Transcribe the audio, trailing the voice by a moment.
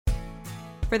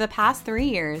For the past 3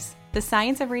 years, the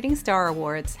Science of Reading Star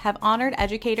Awards have honored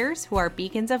educators who are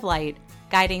beacons of light,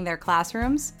 guiding their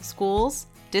classrooms, schools,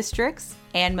 districts,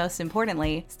 and most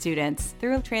importantly, students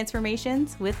through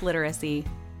transformations with literacy.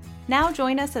 Now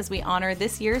join us as we honor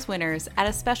this year's winners at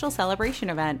a special celebration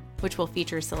event, which will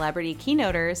feature celebrity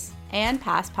keynoters and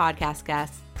past podcast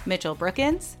guests. Mitchell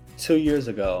Brookins. 2 years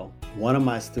ago, one of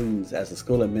my students as a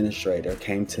school administrator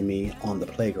came to me on the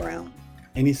playground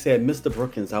and he said, "Mr.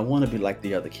 Brookins, I want to be like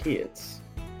the other kids."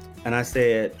 And I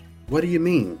said, "What do you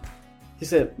mean?" He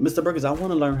said, "Mr. Brookins, I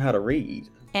want to learn how to read."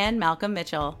 And Malcolm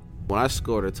Mitchell. When I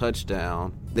scored a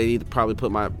touchdown, they'd probably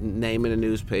put my name in the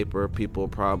newspaper. People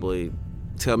probably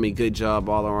tell me good job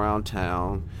all around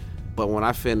town. But when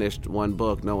I finished one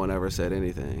book, no one ever said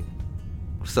anything.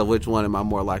 So which one am I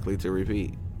more likely to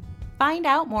repeat? Find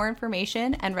out more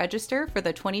information and register for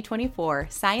the 2024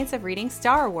 Science of Reading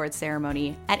Star Awards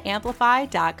ceremony at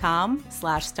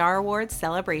amplify.com/Star Awards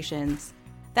celebrations.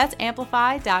 That's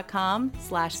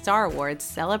amplify.com/Star Awards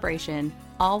celebration,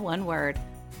 all one word.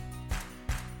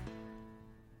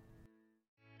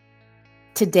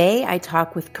 Today, I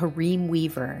talk with Kareem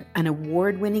Weaver, an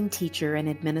award-winning teacher and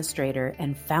administrator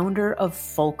and founder of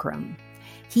Fulcrum.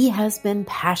 He has been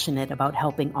passionate about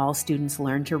helping all students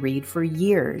learn to read for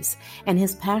years, and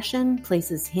his passion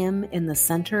places him in the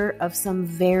center of some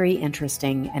very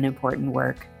interesting and important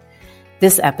work.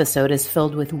 This episode is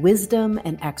filled with wisdom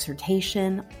and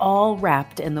exhortation, all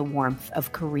wrapped in the warmth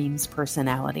of Kareem's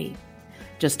personality.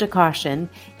 Just a caution,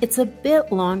 it's a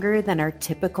bit longer than our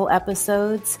typical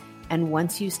episodes, and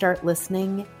once you start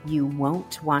listening, you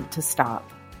won't want to stop.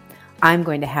 I'm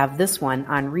going to have this one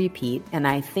on repeat, and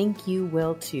I think you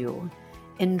will too.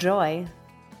 Enjoy.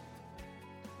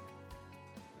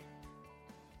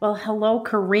 Well, hello,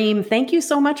 Kareem. Thank you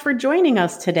so much for joining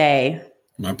us today.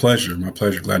 My pleasure. My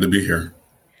pleasure. Glad to be here.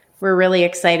 We're really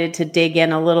excited to dig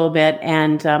in a little bit.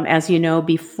 And as you know,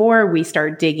 before we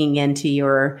start digging into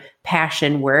your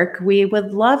passion work, we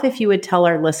would love if you would tell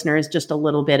our listeners just a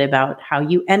little bit about how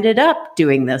you ended up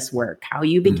doing this work, how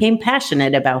you became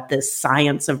passionate about this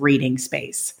science of reading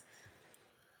space.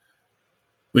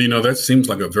 Well, that seems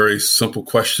like a very simple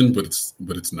question, but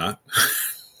it's not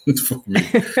for me.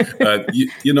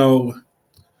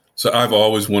 So I've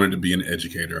always wanted to be an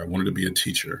educator. I wanted to be a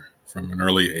teacher from an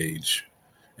early age.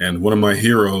 And one of my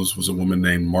heroes was a woman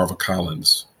named Marva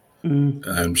Collins.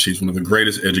 She's one of the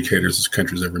greatest educators this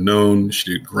country's ever known.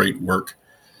 She did great work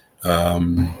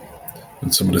in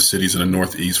some of the cities in the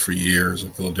Northeast for years,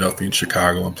 in Philadelphia and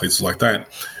Chicago and places like that.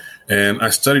 And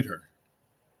I studied her.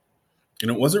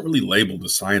 And it wasn't really labeled the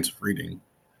science of reading.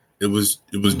 It was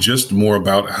just more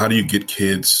about how do you get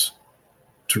kids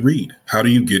to read? How do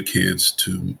you get kids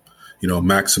to,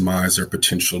 maximize their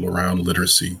potential around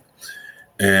literacy?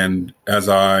 And as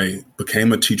I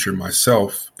became a teacher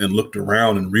myself and looked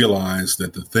around and realized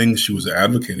that the things she was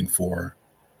advocating for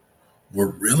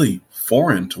were really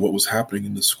foreign to what was happening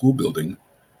in the school building,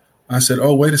 I said,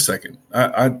 "Oh, wait a second.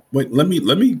 Let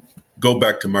me go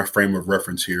back to my frame of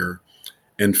reference here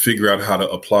and figure out how to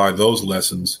apply those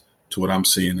lessons to what I'm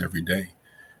seeing every day."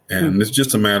 And it's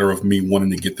just a matter of me wanting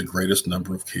to get the greatest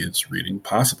number of kids reading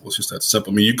possible. It's just that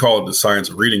simple. I mean, you call it the science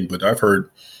of reading, but I've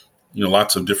heard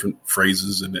lots of different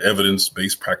phrases and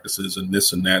evidence-based practices and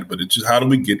this and that, but it's just how do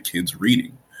we get kids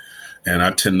reading? And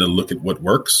I tend to look at what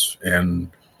works. And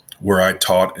where I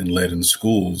taught and led in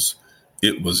schools,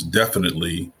 it was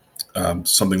definitely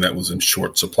something that was in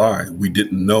short supply. We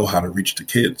didn't know how to reach the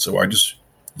kids. So I just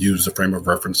used the frame of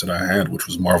reference that I had, which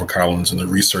was Marva Collins and the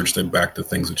research that backed the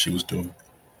things that she was doing.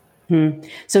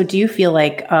 So do you feel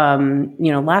like,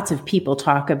 lots of people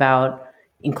talk about,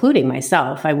 including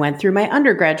myself, I went through my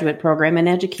undergraduate program in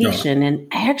education, and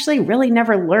I actually really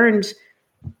never learned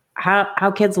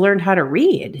how kids learned how to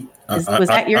read. Was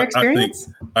that your experience?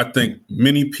 I think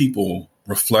many people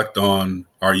reflect on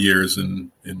our years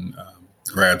in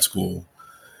grad school,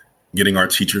 getting our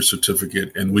teacher's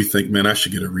certificate, and we think, man, I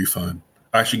should get a refund.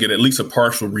 I should get at least a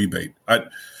partial rebate.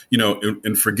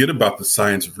 And forget about the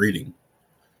science of reading.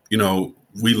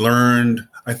 We learned,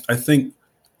 I think,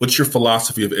 what's your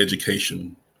philosophy of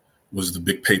education was the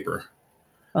big paper.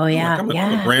 Oh, yeah. I'm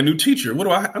a brand new teacher.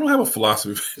 I don't have a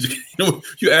philosophy of education.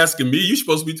 You're asking me, you're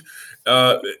supposed to be.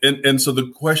 And so the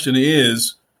question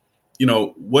is,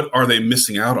 what are they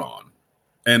missing out on?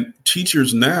 And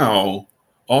teachers now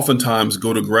oftentimes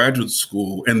go to graduate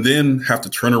school and then have to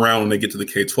turn around when they get to the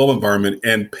K-12 environment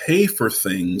and pay for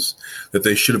things that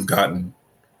they should have gotten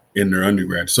in their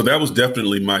undergrad. So that was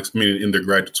definitely in their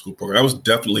graduate school program. That was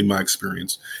definitely my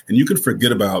experience. And you can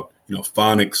forget about,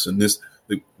 phonics and this.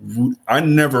 I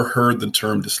never heard the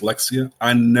term dyslexia.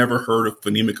 I never heard of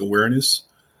phonemic awareness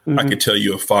I can tell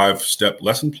you a 5-step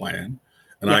lesson plan,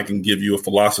 and I can give you a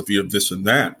philosophy of this and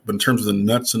that. But in terms of the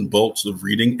nuts and bolts of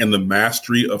reading and the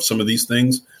mastery of some of these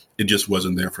things, it just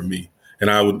wasn't there for me.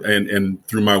 And I would, and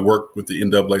through my work with the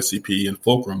NAACP and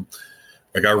Fulcrum,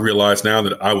 like I realize now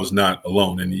that I was not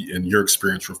alone, and your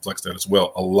experience reflects that as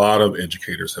well. A lot of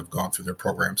educators have gone through their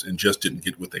programs and just didn't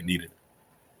get what they needed.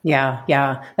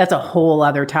 Yeah. That's a whole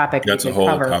other topic. That's a whole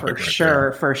topic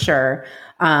for sure.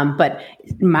 But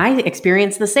my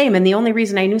experience the same. And the only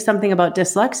reason I knew something about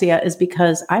dyslexia is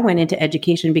because I went into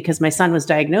education because my son was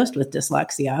diagnosed with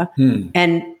dyslexia,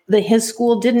 and his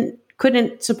school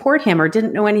couldn't support him or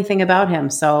didn't know anything about him.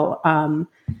 So how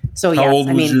old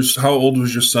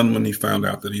was your son when he found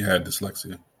out that he had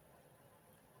dyslexia?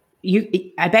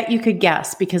 I bet you could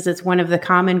guess, because it's one of the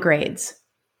common grades.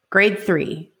 Grade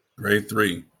 3. Grade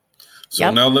 3. So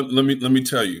now let me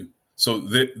tell you. So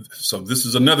this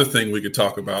is another thing we could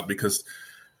talk about, because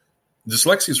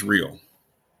dyslexia is real.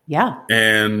 Yeah.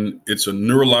 And it's a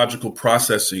neurological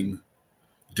processing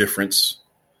difference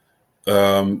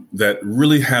that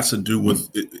really has to do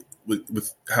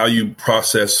with how you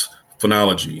process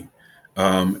phonology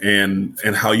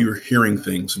and how you're hearing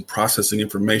things and processing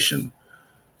information.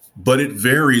 But it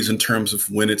varies in terms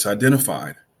of when it's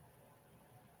identified.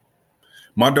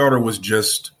 My daughter was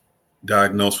just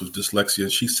diagnosed with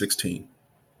dyslexia. She's 16.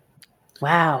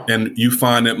 Wow. And you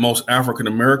find that most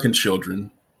African-American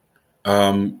children,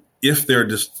 if they're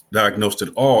diagnosed at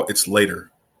all, it's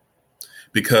later.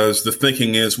 Because the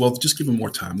thinking is, well, just give them more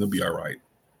time. They'll be all right.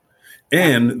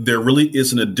 And there really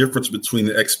isn't a difference between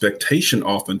the expectation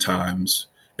oftentimes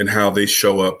and how they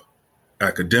show up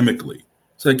academically.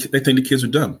 So they think the kids are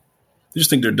dumb. They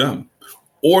just think they're dumb.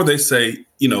 Or they say,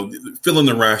 fill in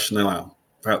the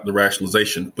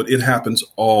rationalization, but it happens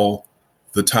all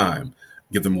the time.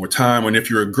 Give them more time. And if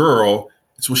you're a girl,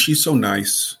 it's, well, she's so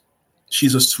nice.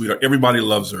 She's a sweetheart. Everybody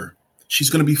loves her. She's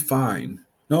going to be fine.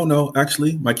 No,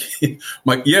 actually,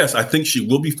 yes, I think she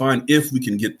will be fine if we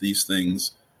can get these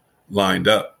things lined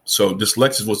up. So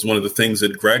dyslexia was one of the things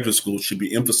that graduate schools should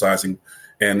be emphasizing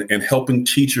and helping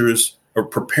teachers or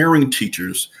preparing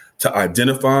teachers to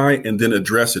identify and then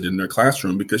address it in their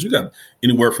classroom, because you got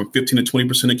anywhere from 15 to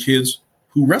 20% of kids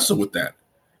who wrestle with that.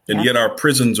 And yet our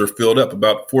prisons are filled up.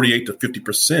 About 48 to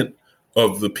 50%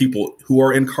 of the people who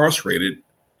are incarcerated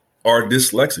are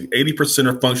dyslexic. 80%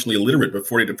 are functionally illiterate, but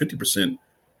 40 to 50%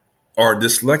 are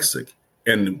dyslexic.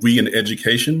 And we in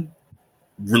education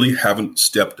really haven't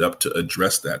stepped up to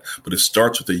address that. But it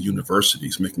starts with the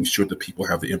universities, making sure that people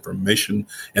have the information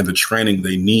and the training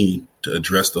they need to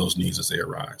address those needs as they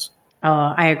arise.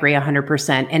 Oh, I agree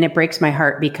 100%. And it breaks my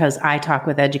heart, because I talk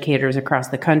with educators across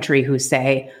the country who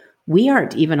say, we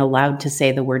aren't even allowed to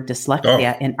say the word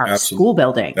dyslexia in our school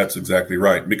building. That's exactly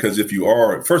right. Because if you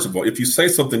are, first of all, if you say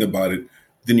something about it,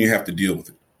 then you have to deal with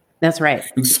it. That's right.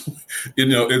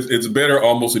 It's better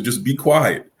almost to just be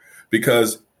quiet,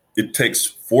 because it takes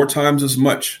 4 times as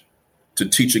much to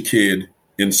teach a kid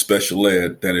in special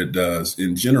ed than it does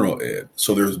in general ed.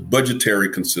 So there's budgetary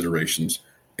considerations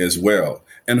as well.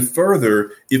 And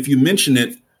further, if you mention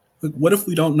it, what if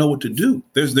we don't know what to do?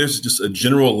 There's just a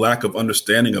general lack of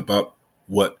understanding about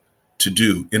what to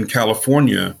do. In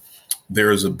California,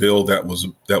 there is a bill that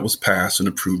was passed and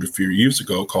approved a few years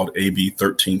ago called AB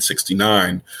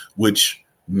 1369, which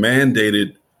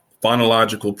mandated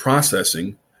phonological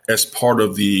processing as part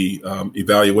of the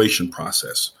evaluation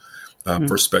process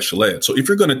for special ed. So if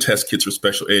you're going to test kids for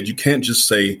special ed, you can't just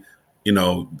say,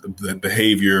 the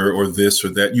behavior or this or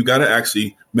that. You got to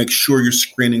actually make sure you're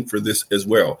screening for this as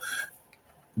well.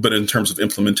 But in terms of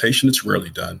implementation, it's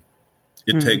rarely done.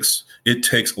 It takes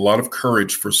a lot of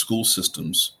courage for school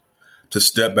systems to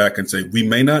step back and say, we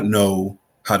may not know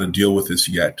how to deal with this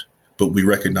yet, but we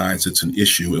recognize it's an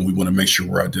issue and we want to make sure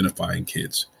we're identifying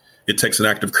kids. It takes an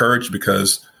act of courage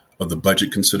because of the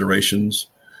budget considerations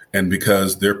and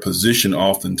because their position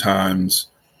oftentimes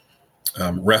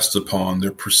rests upon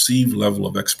their perceived level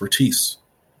of expertise.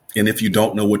 And if you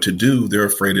don't know what to do, they're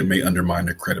afraid it may undermine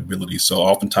their credibility. So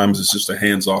oftentimes it's just a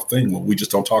hands-off thing. Well, we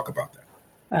just don't talk about that.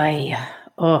 I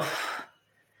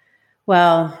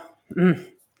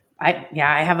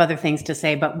have other things to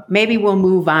say, but maybe we'll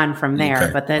move on from there.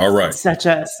 Okay. But that's all right. such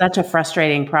a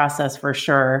frustrating process for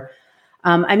sure.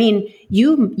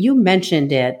 You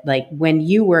mentioned it, like when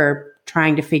you were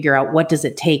trying to figure out what does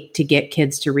it take to get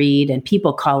kids to read, and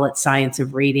people call it science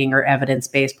of reading or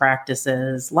evidence-based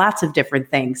practices, lots of different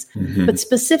things. Mm-hmm. But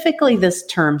specifically this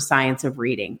term science of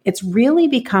reading, it's really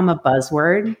become a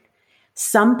buzzword.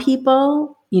 Some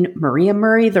people, Maria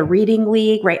Murray, the Reading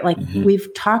League, right? Like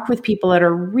we've talked with people that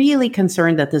are really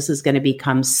concerned that this is going to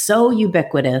become so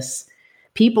ubiquitous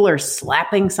People are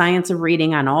slapping science of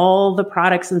reading on all the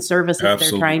products and services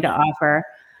they're trying to offer.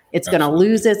 It's going to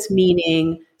lose its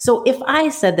meaning. So if I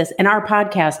said this, and our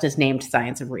podcast is named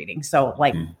Science of Reading, so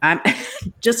like I'm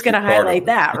just going to highlight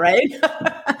that, right?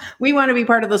 We want to be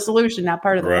part of the solution, not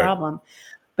part of the problem.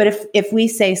 But if we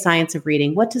say Science of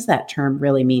Reading, what does that term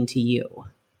really mean to you?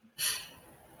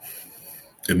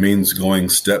 It means going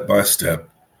step by step,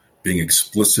 being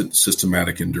explicit,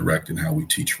 systematic, and direct in how we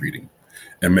teach reading,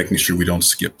 and making sure we don't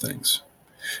skip things.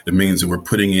 It means that we're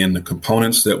putting in the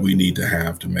components that we need to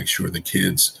have to make sure the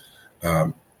kids'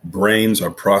 brains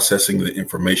are processing the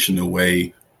information in a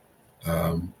way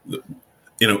that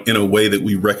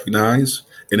we recognize,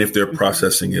 and if they're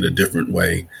processing it a different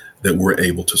way, that we're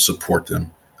able to support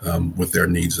them with their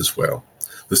needs as well.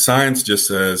 The science just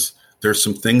says there's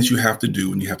some things you have to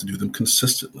do, and you have to do them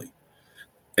consistently.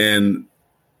 And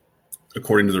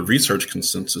according to the research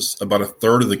consensus, about a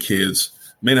third of the kids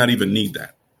may not even need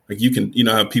that. Like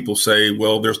how people say,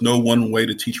 well, there's no one way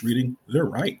to teach reading. They're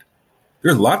right.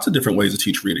 There's lots of different ways to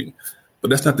teach reading, but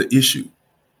that's not the issue.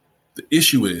 The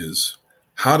issue is,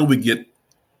 how do we get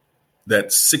that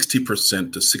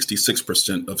 60% to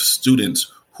 66% of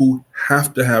students who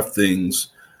have to have things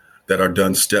that are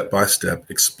done step by step,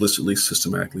 explicitly,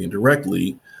 systematically, and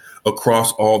directly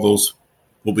across all those,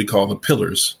 what we call the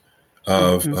pillars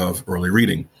of early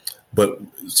reading. But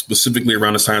specifically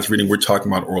around the science reading, we're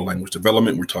talking about oral language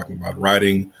development. We're talking about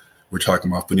writing. We're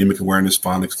talking about phonemic awareness,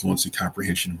 phonics, fluency,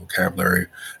 comprehension, and vocabulary.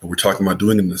 And we're talking about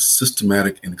doing it in a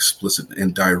systematic and explicit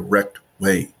and direct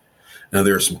way. Now,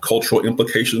 there are some cultural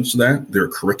implications to that. There are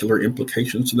curricular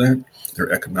implications to that. There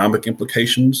are economic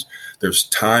implications. There's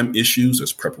time issues.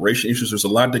 There's preparation issues. There's a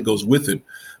lot that goes with it.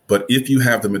 But if you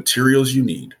have the materials you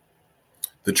need,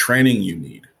 the training you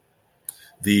need,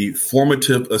 the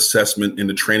formative assessment and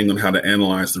the training on how to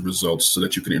analyze the results so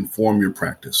that you can inform your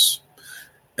practice,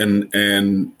 and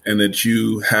that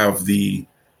you have the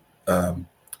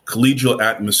collegial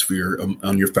atmosphere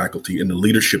on your faculty and the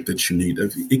leadership that you need,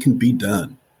 it can be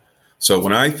done. So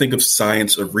when I think of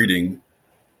science of reading,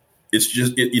 it's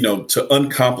just, to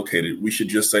uncomplicate it, we should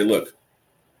just say, look,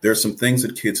 there's some things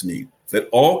that kids need that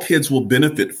all kids will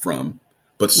benefit from,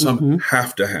 but some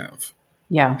have to have.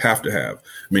 Yeah. Have to have.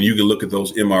 I mean, you can look at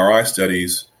those MRI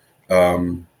studies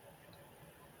where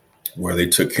they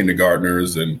took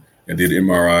kindergartners and did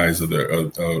MRIs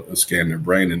of scan their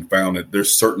brain and found that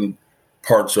there's certain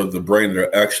parts of the brain that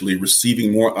are actually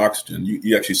receiving more oxygen.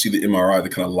 You actually see the MRI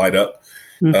that kind of light up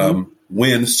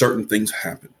when certain things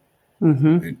happen.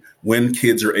 Right? When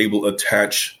kids are able to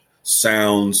attach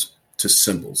sounds to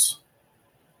symbols,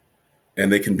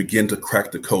 and they can begin to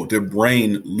crack the code. Their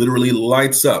brain literally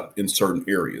lights up in certain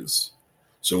areas.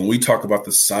 So when we talk about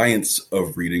the science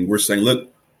of reading, we're saying, look,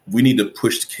 we need to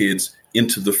push kids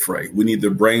into the fray. We need their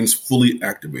brains fully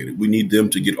activated. We need them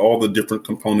to get all the different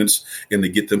components and to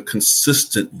get them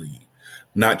consistently,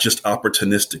 not just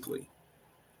opportunistically.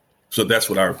 So that's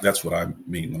what I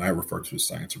mean when I refer to the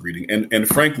science of reading. And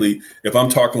frankly, if I'm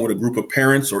talking with a group of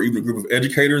parents or even a group of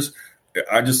educators,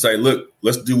 I just say, look,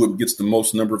 let's do what gets the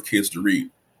most number of kids to read.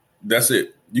 That's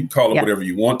it. You can call it whatever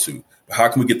you want to. But how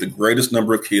can we get the greatest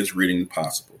number of kids reading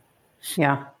possible?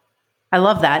 Yeah. I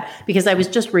love that, because I was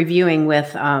just reviewing with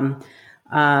some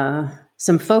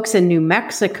folks in New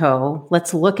Mexico.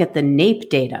 Let's look at the NAEP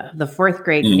data, the fourth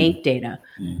grade NAEP data.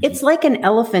 It's like an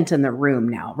elephant in the room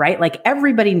now, right? Like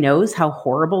everybody knows how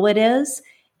horrible it is.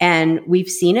 And we've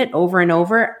seen it over and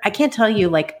over. I can't tell you,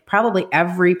 like probably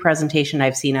every presentation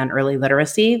I've seen on early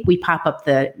literacy, we pop up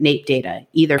the NAEP data,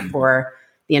 either for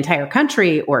the entire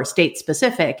country or state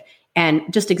specific.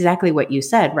 And just exactly what you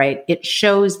said, right? It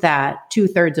shows that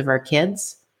 2/3 of our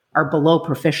kids are below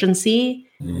proficiency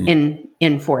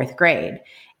in fourth grade.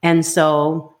 And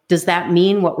so does that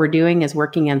mean what we're doing is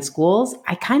working in schools?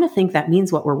 I kind of think that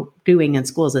means what we're doing in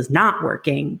schools is not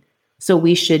working. So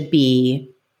we should be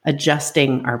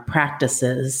adjusting our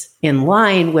practices in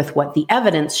line with what the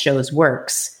evidence shows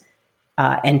works,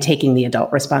 and taking the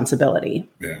adult responsibility.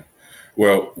 Yeah.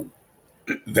 Well,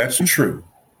 that's true.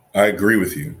 I agree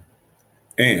with you.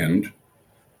 And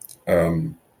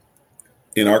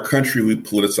in our country, we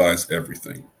politicize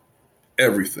everything.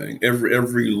 Everything,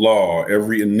 every law,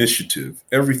 every initiative,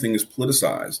 everything is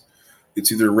politicized.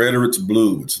 It's either red or it's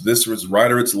blue. It's this or it's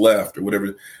right or it's left or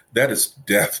whatever. That is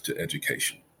death to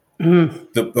education.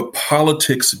 The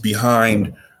politics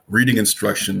behind reading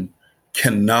instruction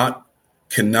cannot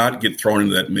get thrown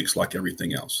into that mix like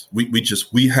everything else.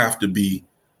 We have to be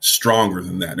stronger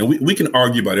than that. And we can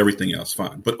argue about everything else,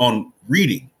 fine. But on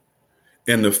reading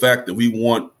and the fact that we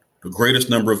want the greatest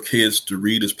number of kids to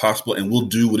read as possible, and we'll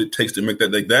do what it takes to make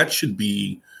that should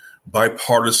be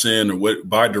bipartisan or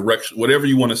bi-direction, whatever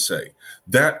you want to say.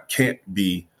 That can't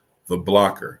be the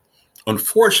blocker.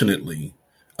 Unfortunately,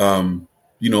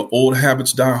 old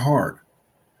habits die hard.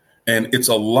 And it's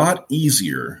a lot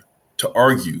easier to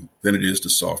argue than it is to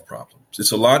solve problems.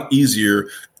 It's a lot easier,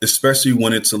 especially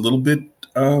when it's a little bit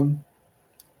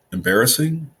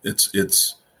embarrassing. It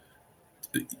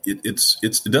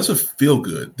doesn't feel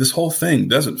good. This whole thing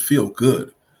doesn't feel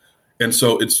good. And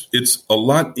so it's a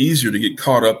lot easier to get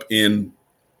caught up in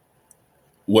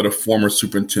what a former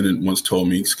superintendent once told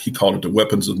me. He called it the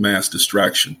weapons of mass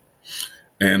distraction.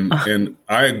 And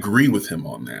I agree with him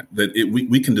on that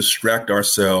we can distract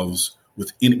ourselves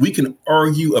we can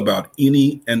argue about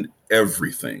any and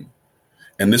everything.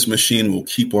 And this machine will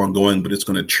keep on going, but it's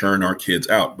going to churn our kids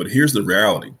out. But here's the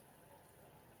reality.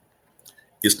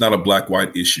 It's not a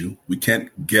black-white issue. We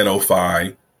can't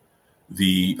ghettoify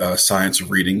the science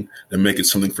of reading and make it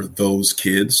something for those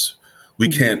kids. We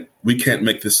can't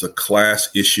make this a class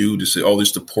issue to say, oh, this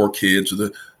is the poor kids.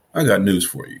 I got news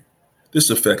for you. This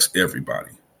affects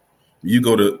everybody. You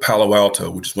go to Palo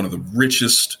Alto, which is one of the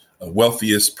richest,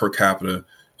 wealthiest per capita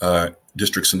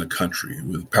districts in the country,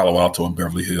 with Palo Alto and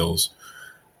Beverly Hills.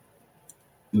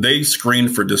 They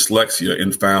screened for dyslexia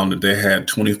and found that they had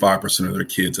 25% of their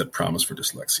kids that promised for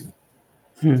dyslexia.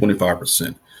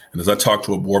 25%. And as I talked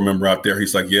to a board member out there,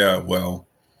 he's like, yeah, well,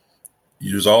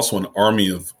 there's also an army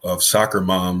of soccer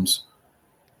moms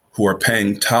who are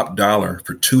paying top dollar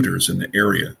for tutors in the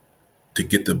area to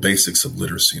get the basics of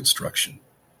literacy instruction.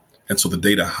 And so the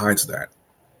data hides that.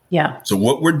 Yeah. So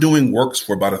what we're doing works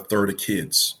for about a third of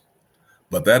kids.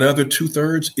 But that other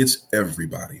 2/3, it's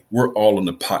everybody. We're all in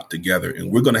the pot together.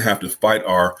 And we're going to have to fight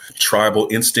our tribal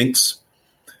instincts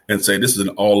and say this is an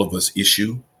all of us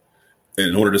issue. And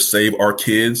in order to save our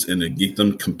kids and to get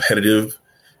them competitive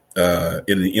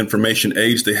in the information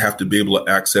age, they have to be able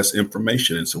to access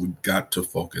information. And so we've got to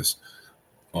focus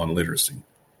on literacy.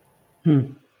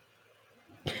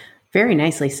 Very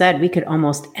nicely said. We could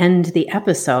almost end the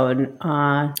episode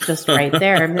just right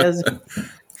there. It was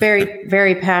very,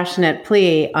 very passionate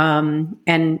plea,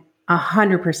 and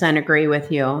 100% agree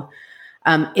with you.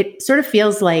 It sort of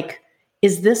feels like,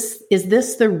 is this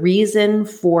the reason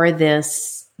for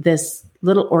this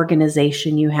little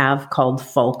organization you have called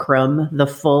Fulcrum? The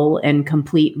full and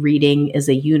complete reading is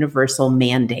a universal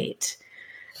mandate.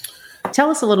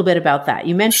 Tell us a little bit about that.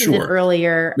 You mentioned it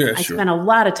earlier. Yeah, I spent a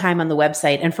lot of time on the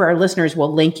website, and for our listeners,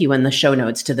 we'll link you in the show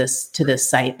notes to this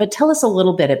site. But tell us a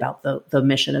little bit about the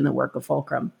mission and the work of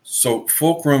Fulcrum. So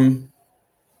Fulcrum.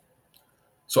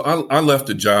 So I left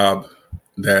a job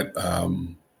that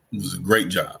was a great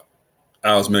job.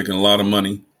 I was making a lot of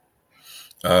money.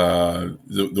 The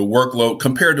workload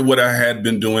compared to what I had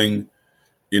been doing,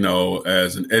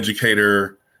 as an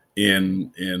educator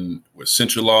in with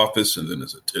central office, and then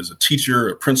as a teacher,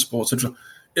 a principal, central,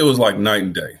 it was like night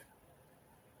and day.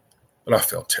 But I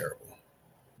felt terrible.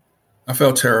 I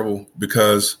felt terrible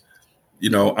because,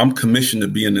 I'm commissioned to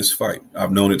be in this fight.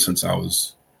 I've known it since I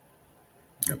was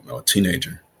a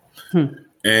teenager.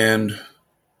 And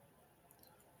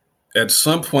at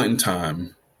some point in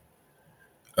time,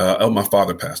 my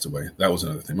father passed away. That was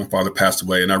another thing. My father passed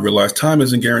away, and I realized time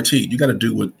isn't guaranteed. You got to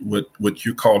do what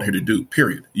you're called here to do,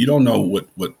 period. You don't know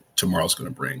what tomorrow's going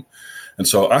to bring. And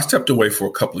so I stepped away for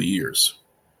a couple of years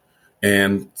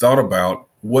and thought about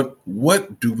what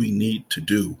do we need to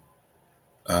do?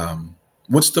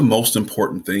 What's the most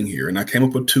important thing here? And I came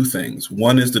up with two things.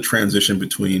 One is the transition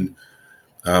between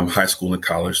high school and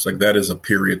college. Like, that is a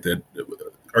period that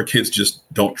our kids just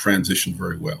don't transition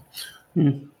very well.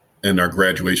 And our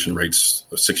graduation rates,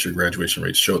 6-year graduation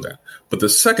rates, show that. But the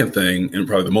second thing, and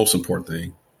probably the most important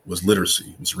thing, was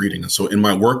literacy, was reading. And so in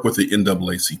my work with the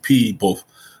NAACP, both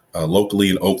locally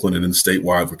in Oakland and then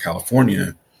statewide for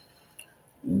California,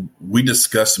 we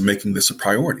discussed making this a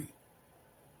priority.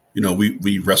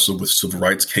 We wrestled with civil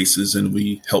rights cases, and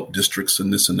we help districts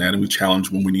and this and that, and we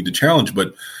challenge when we need to challenge.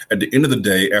 But at the end of the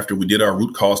day, after we did our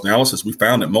root cause analysis, we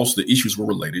found that most of the issues were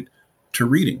related to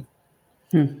reading.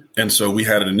 And so we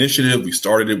had an initiative. We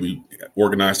started it. We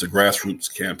organized a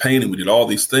grassroots campaign, and we did all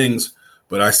these things.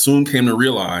 But I soon came to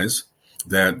realize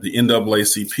that the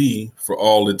NAACP, for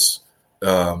all its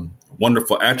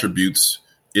wonderful attributes,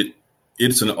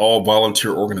 it's an all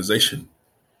volunteer organization.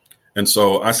 And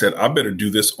so I said, I better do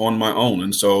this on my own.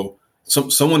 And so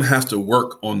someone has to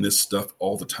work on this stuff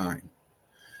all the time.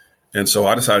 And so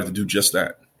I decided to do just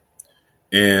that.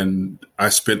 And I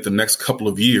spent the next couple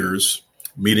of years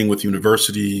meeting with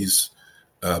universities,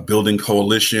 building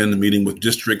coalition, meeting with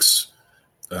districts,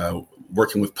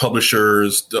 working with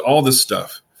publishers, all this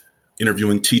stuff,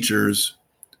 interviewing teachers.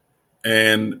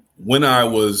 And when I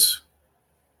was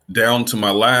down to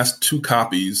my last 2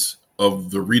 copies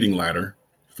of The Reading Ladder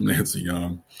from Nancy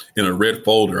Young in a red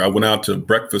folder. I went out to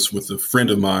breakfast with a friend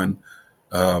of mine,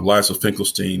 Liza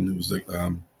Finkelstein, who was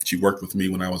she worked with me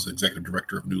when I was executive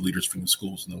director of New Leaders for New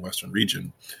Schools in the Western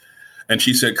region. And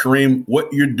she said, Kareem,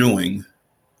 what you're doing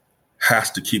has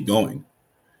to keep going.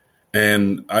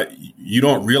 And you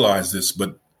don't realize this,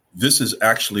 but this is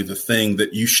actually the thing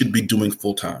that you should be doing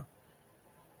full time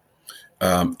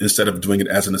instead of doing it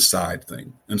as an aside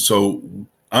thing. And so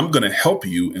I'm going to help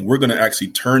you, and we're going to actually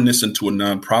turn this into a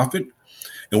nonprofit,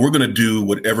 and we're going to do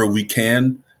whatever we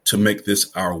can to make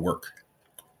this our work.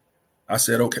 I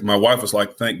said, okay. My wife was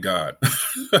like, thank God.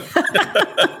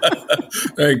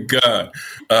 Thank God.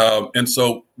 And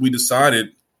so we decided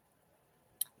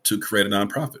to create a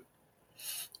nonprofit,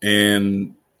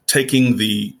 and taking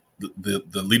the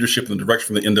leadership and the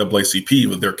direction from the NAACP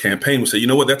with their campaign, we say, you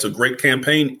know what, that's a great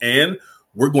campaign, and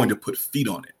we're going to put feet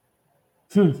on it.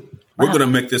 Wow. We're going to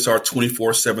make this our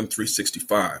 24/7,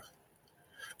 365.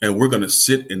 And we're going to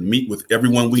sit and meet with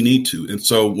everyone we need to. And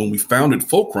so when we founded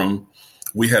Fulcrum,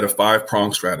 we had a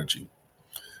 5-pronged strategy.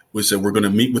 We said we're going to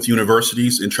meet with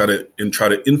universities and try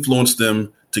to influence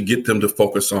them to get them to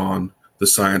focus on the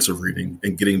science of reading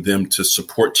and getting them to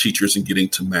support teachers and getting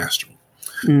to mastery.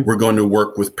 We're going to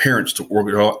work with parents to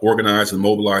organize and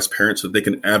mobilize parents so they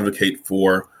can advocate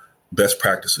for best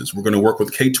practices. We're going to work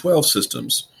with K-12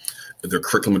 systems, their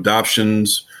curriculum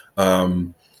adoptions,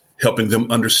 helping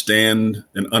them understand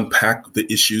and unpack the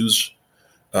issues.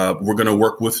 We're going to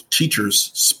work with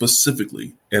teachers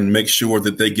specifically and make sure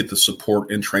that they get the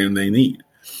support and training they need.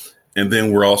 And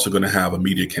then we're also going to have a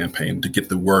media campaign to get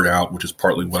the word out, which is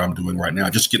partly what I'm doing right now.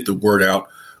 Just get the word out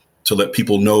to let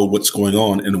people know what's going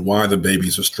on and why the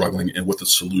babies are struggling and what the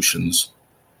solutions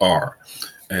are.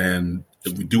 And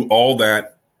if we do all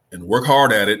that and work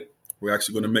hard at it, we're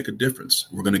actually going to make a difference.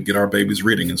 We're going to get our babies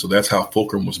reading. And so that's how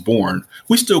Fulcrum was born.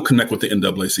 We still connect with the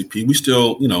NAACP. We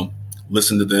still,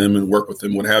 listen to them and work with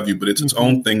them, what have you, but it's its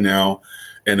own thing now.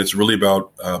 And it's really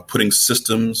about putting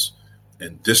systems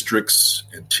and districts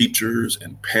and teachers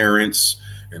and parents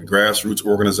and grassroots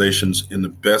organizations in the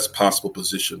best possible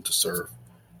position to serve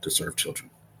children.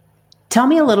 Tell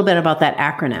me a little bit about that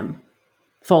acronym,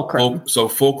 Fulcrum. So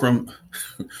Fulcrum,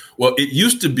 well, it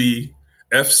used to be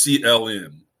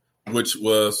FCLN, which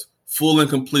was Full and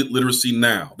Complete Literacy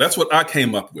Now. That's what I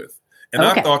came up with. And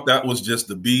okay. I thought that was just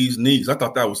the bee's knees. I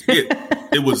thought that was it.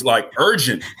 It was like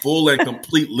urgent, full and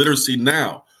complete literacy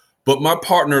now. But my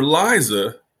partner,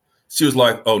 Liza, she was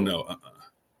like, oh, no.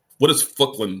 What is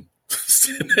Fulcrum?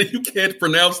 You can't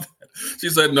pronounce that. She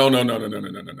said, no.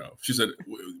 She said,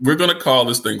 we're going to call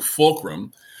this thing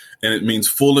Fulcrum. And it means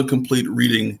full and complete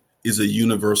reading is a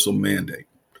universal mandate.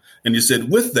 And you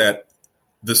said with that,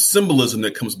 the symbolism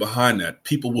that comes behind that,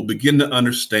 people will begin to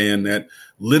understand that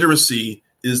literacy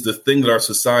is the thing that our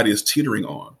society is teetering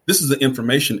on. This is the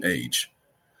information age.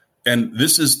 And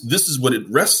this is what it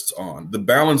rests on. The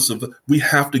balance of we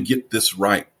have to get this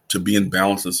right to be in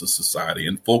balance as a society.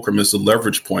 And Fulcrum is the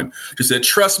leverage point. She said,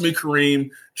 trust me,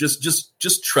 Kareem,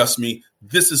 just trust me.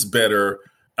 This is better.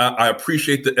 I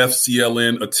appreciate the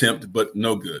FCLN attempt, but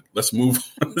no good. Let's move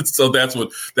on. So that's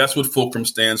what Fulcrum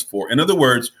stands for. In other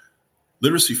words,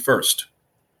 literacy first.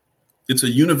 It's a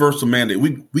universal mandate.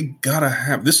 We gotta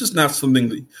have, this is not something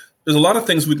that, there's a lot of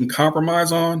things we can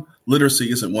compromise on. Literacy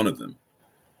isn't one of them.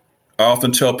 I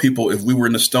often tell people if we were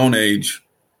in the Stone Age,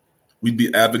 we'd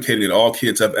be advocating that all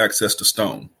kids have access to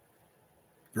stone,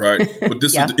 right? But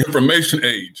this is the information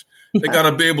age. They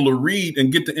gotta be able to read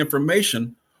and get the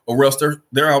information, or else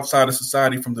they're outside of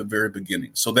society from the very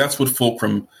beginning. So that's what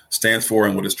Fulcrum stands for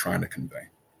and what it's trying to convey.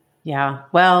 Yeah.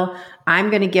 Well,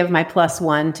 I'm going to give my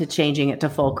 +1 to changing it to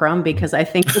Fulcrum because I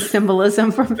think the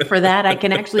symbolism for that, I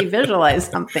can actually visualize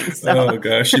something. So. Oh,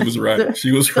 gosh, she was right.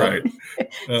 She was right.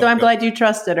 So I'm glad you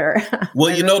trusted her.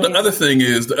 Well, the other thing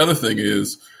is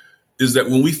that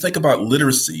when we think about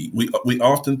literacy, we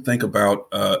often think about,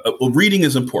 reading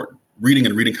is important, reading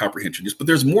and reading comprehension, but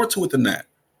there's more to it than that.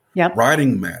 Yep.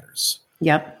 Writing matters.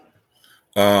 Yep.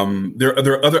 There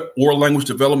are other oral language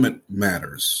development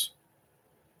matters.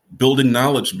 Building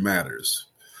knowledge matters.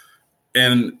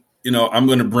 And, I'm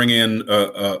going to bring in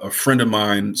a friend of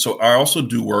mine. So I also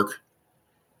do work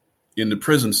in the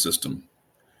prison system,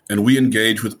 and we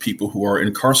engage with people who are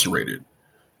incarcerated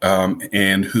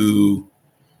and who,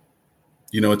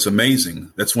 it's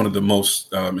amazing. That's one of the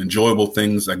most enjoyable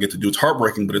things I get to do. It's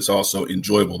heartbreaking, but it's also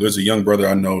enjoyable. There's a young brother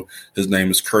I know. His name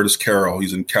is Curtis Carroll.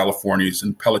 He's in California. He's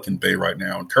in Pelican Bay right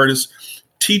now. And Curtis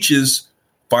teaches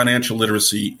financial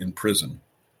literacy in prison.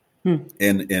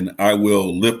 And I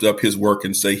will lift up his work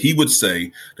and say, he would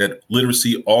say that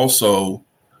literacy also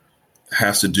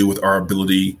has to do with our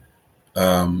ability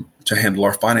to handle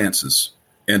our finances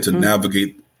and to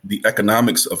navigate the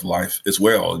economics of life as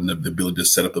well, and the ability to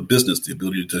set up a business, the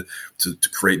ability to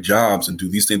create jobs and do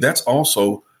these things. That's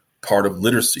also part of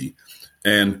literacy.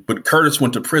 But Curtis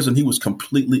went to prison. He was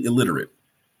completely illiterate.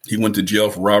 He went to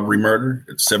jail for robbery, murder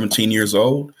at 17 years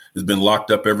old. Has been locked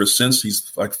up ever since.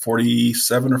 He's like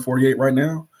 47 or 48 right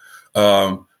now.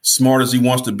 Smart as he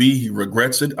wants to be, he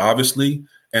regrets it, obviously.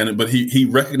 But he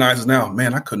recognizes now,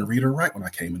 man, I couldn't read or write when I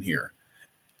came in here,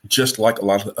 just like a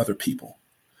lot of the other people.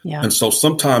 Yeah. And so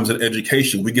sometimes in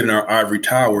education, we get in our ivory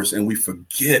towers and we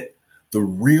forget the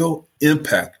real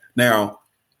impact. Now,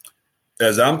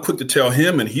 as I'm quick to tell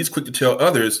him and he's quick to tell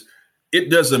others,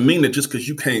 it doesn't mean that just because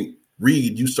you can't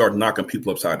read, you start knocking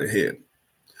people upside the head.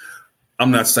 I'm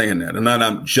not saying that, and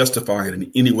I'm justifying it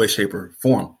in any way, shape, or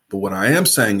form. But what I am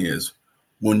saying is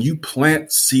when you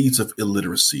plant seeds of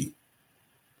illiteracy,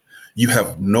 you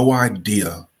have no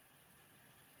idea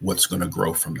what's going to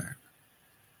grow from that.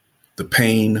 The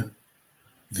pain,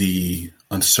 the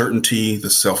uncertainty,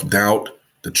 the self-doubt,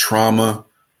 the trauma.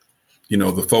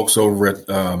 The folks over at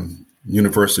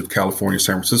University of California,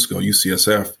 San Francisco,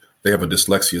 UCSF, they have a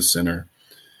dyslexia center.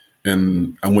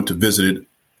 And I went to visit it,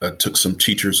 took some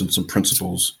teachers and some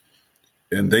principals,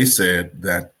 and they said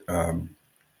that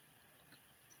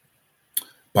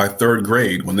by third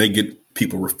grade, when they get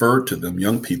people referred to them,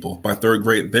 young people, by third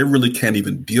grade, they really can't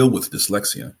even deal with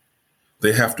dyslexia.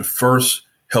 They have to first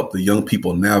help the young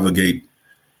people navigate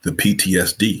the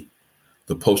PTSD,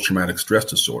 the post-traumatic stress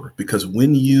disorder, because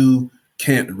when you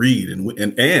can't read and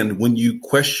when you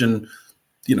question,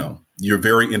 your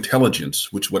very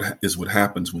intelligence, which is what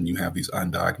happens when you have these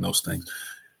undiagnosed things,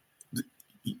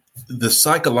 the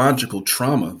psychological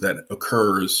trauma that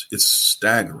occurs is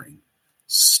staggering.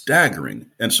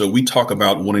 And so we talk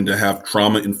about wanting to have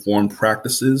trauma-informed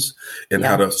practices and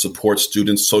how to support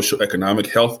students' social economic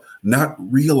health, not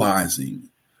realizing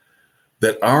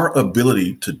that our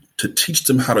ability to teach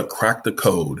them how to crack the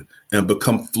code and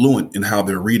become fluent in how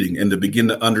they're reading and to begin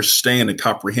to understand and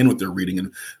comprehend what they're reading,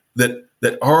 and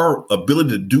that our ability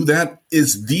to do that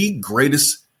is the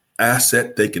greatest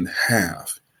asset they can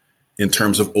have in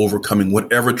terms of overcoming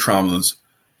whatever traumas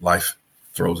life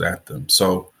throws at them.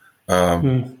 So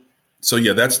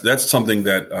that's something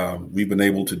that we've been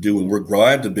able to do, and we're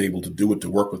glad to be able to do it,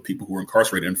 to work with people who are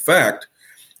incarcerated. In fact,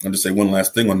 I'll just say one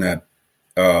last thing on that.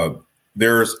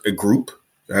 There's a group,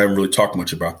 I haven't really talked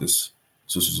much about this,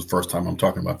 so this is the first time I'm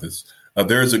talking about this.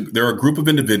 There are a group of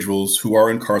individuals who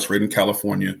are incarcerated in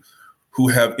California who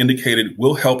have indicated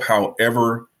we'll help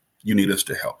however you need us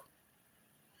to help.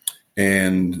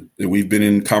 And we've been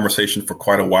in conversation for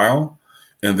quite a while.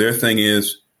 And their thing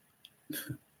is,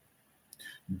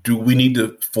 do we need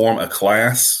to form a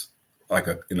class,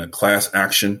 in a class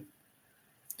action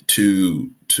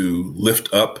to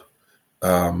lift up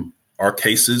our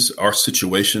cases, our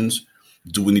situations?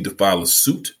 Do we need to file a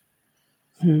suit?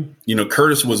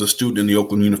 Curtis was a student in the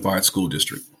Oakland Unified School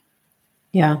District.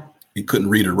 Yeah. He couldn't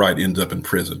read or write, ended up in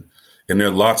prison. And there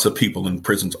are lots of people in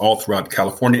prisons all throughout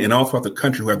California and all throughout the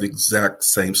country who have the exact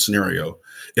same scenario.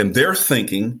 And they're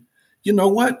thinking, you know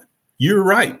what? You're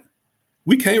right.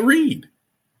 We can't read.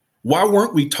 Why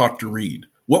weren't we taught to read?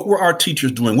 What were our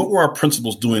teachers doing? What were our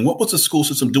principals doing? What was the school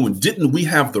system doing? Didn't we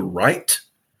have the right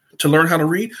to learn how to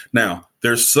read? Now,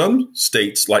 there's some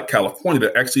states like California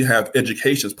that actually have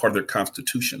education as part of their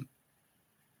constitution.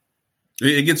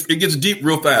 It gets deep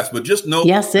real fast, but just know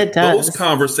yes, it does. Those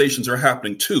conversations are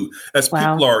happening too. As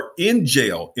people are in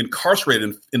jail,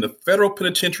 incarcerated in the federal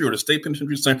penitentiary or the state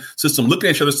penitentiary system, looking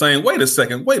at each other saying, wait a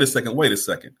second.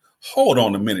 Hold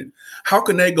on a minute. How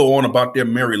can they go on about their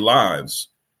merry lives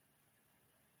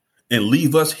and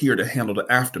leave us here to handle the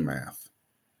aftermath?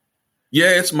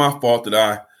 Yeah, it's my fault that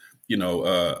I,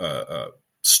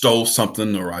 stole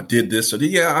something or I did this.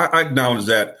 I acknowledge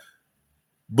that.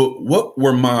 But what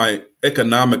were my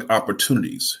economic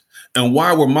opportunities? And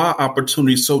why were my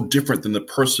opportunities so different than the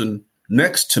person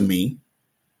next to me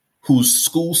whose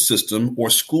school system or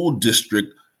school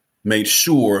district made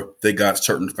sure they got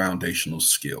certain foundational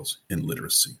skills in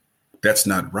literacy? That's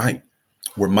not right.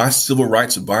 Were my civil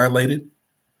rights violated?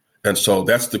 And so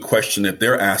that's the question that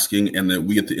they're asking, and that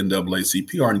we at the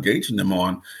NAACP are engaging them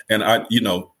on. And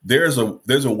there's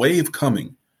a wave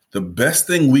coming. The best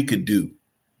thing we could do,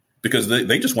 because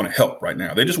they just want to help right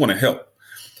now. They just want to help.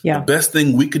 Yeah. The best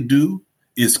thing we could do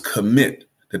is commit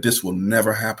that this will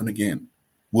never happen again.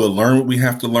 We'll learn what we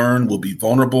have to learn. We'll be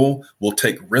vulnerable. We'll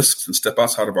take risks and step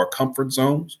outside of our comfort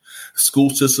zones.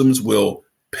 School systems will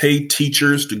pay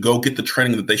teachers to go get the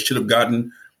training that they should have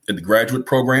gotten in the graduate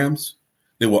programs.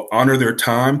 They will honor their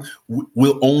time.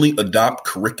 We'll only adopt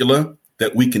curricula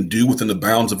that we can do within the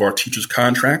bounds of our teacher's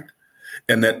contract,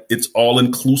 and that it's all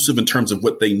inclusive in terms of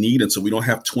what they need. And so we don't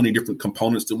have 20 different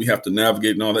components that we have to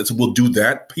navigate and all that. So we'll do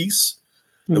that piece,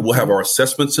 that we'll have our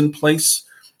assessments in place,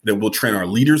 that we'll train our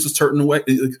leaders a certain way.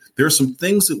 There are some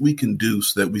things that we can do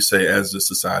so that we say, as a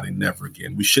society, never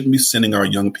again. We shouldn't be sending our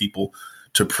young people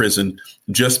to prison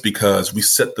just because we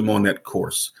set them on that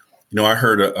course. You know, I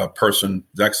heard a person,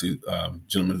 actually a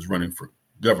gentleman who's running for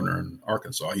governor in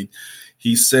Arkansas.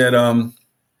 He said,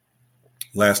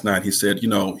 last night, he said, you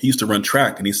know, he used to run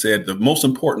track. And he said, the most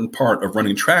important part of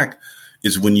running track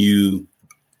is when you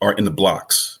are in the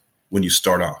blocks, when you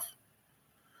start off.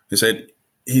 He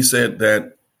said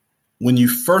that when you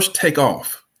first take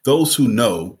off, those who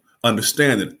know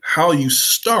understand that how you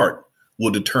start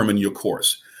will determine your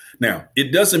course. Now,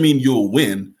 it doesn't mean you'll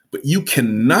win, but you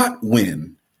cannot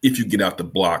win if you get out the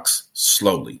blocks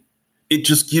slowly. It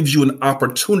just gives you an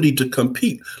opportunity to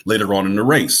compete later on in the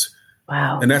race.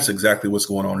 Wow. And that's exactly what's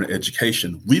going on in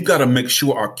education. We've got to make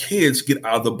sure our kids get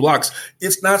out of the blocks.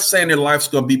 It's not saying their life's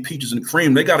going to be peaches and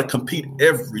cream. They got to compete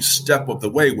every step of the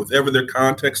way, whatever their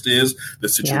context is, the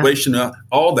situation,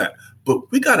 all that.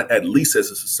 But we got to, at least as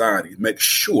a society, make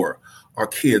sure our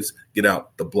kids get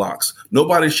out the blocks.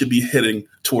 Nobody should be heading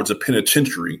towards a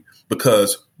penitentiary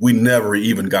because we never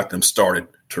even got them started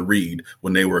to read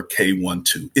when they were K1,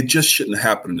 2. It just shouldn't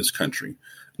happen in this country.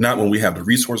 Not when we have the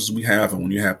resources we have and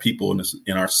when you have people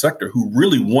in our sector who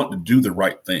really want to do the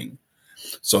right thing.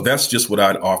 So that's just what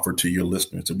I'd offer to your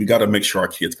listeners. We got to make sure our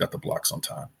kids got the blocks on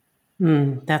time.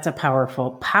 That's a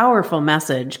powerful, powerful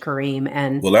message, Kareem.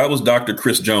 And well, that was Dr.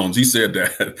 Chris Jones. He said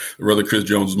that. Brother Chris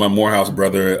Jones is my Morehouse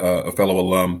brother, a fellow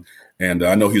alum. And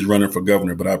I know he's running for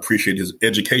governor, but I appreciate his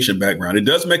education background. It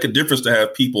does make a difference to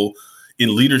have people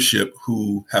in leadership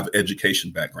who have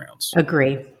education backgrounds.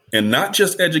 Agree. And not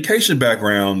just education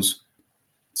backgrounds,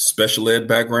 special ed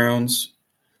backgrounds,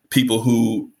 people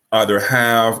who either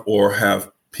have or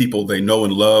have people they know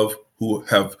and love who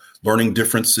have learning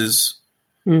differences.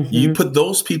 Mm-hmm. You put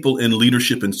those people in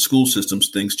leadership in school systems,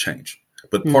 things change.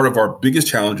 But part of our biggest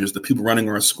challenge is the people running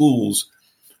our schools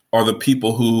are the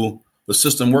people who the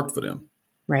system worked for them.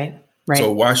 Right. Right.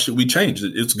 So why should we change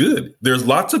it? It's good. There's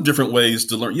lots of different ways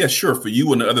to learn. Yeah, sure. For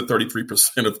you and the other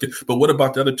 33% of kids, but what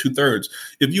about the other 2/3?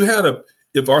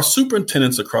 If our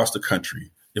superintendents across the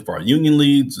country, if our union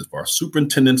leads, if our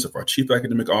superintendents, if our chief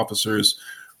academic officers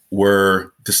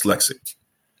were dyslexic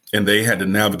and they had to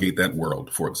navigate that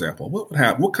world, for example, what would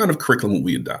happen? What kind of curriculum would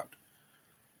we adopt?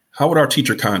 How would our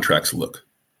teacher contracts look?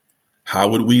 How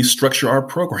would we structure our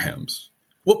programs?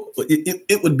 Well,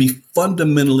 it would be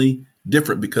fundamentally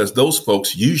different because those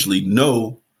folks usually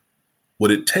know what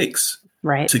it takes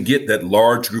to get that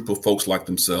large group of folks like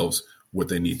themselves what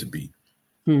they need to be.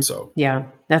 So, yeah,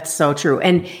 that's so true.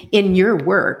 And in your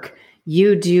work,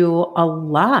 you do a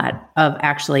lot of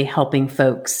actually helping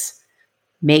folks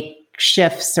make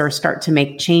shifts or start to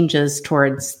make changes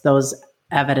towards those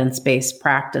evidence-based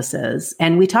practices.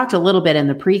 And we talked a little bit in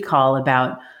the pre-call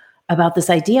about this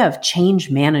idea of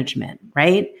change management,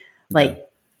 right? Like,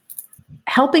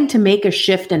 helping to make a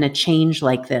shift and a change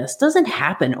like this doesn't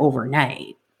happen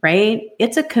overnight, right?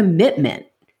 It's a commitment.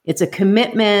 It's a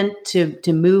commitment to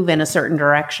move in a certain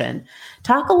direction.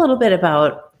 Talk a little bit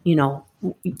about,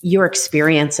 your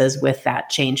experiences with that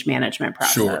change management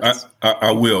process. Sure,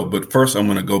 I will. But first, I'm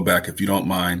going to go back, if you don't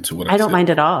mind, to what I said. I don't mind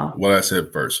at all. What I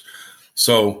said first.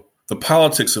 So the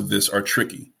politics of this are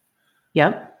tricky.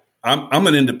 Yep. I'm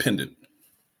an independent.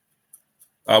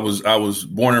 I was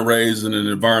born and raised in an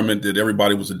environment that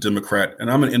everybody was a Democrat,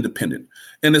 and I'm an independent.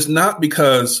 And it's not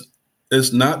because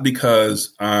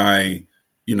I,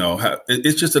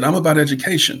 it's just that I'm about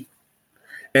education.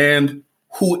 And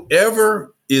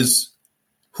whoever is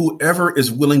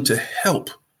willing to help,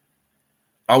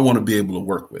 I want to be able to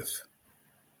work with.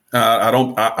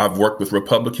 I've worked with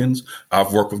Republicans.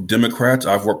 I've worked with Democrats.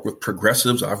 I've worked with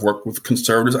progressives. I've worked with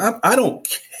conservatives. I don't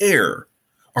care.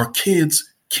 Our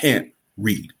kids can't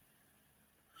read.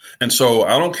 And so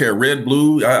I don't care, red,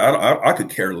 blue. I could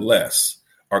care less.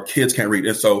 Our kids can't read.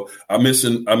 And so I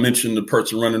mentioned the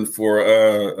person running for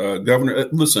governor.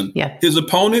 Listen, his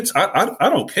opponents, I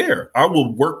don't care. I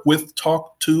will work with,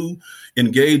 talk to,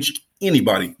 engage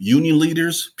anybody, union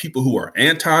leaders, people who are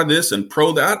anti this and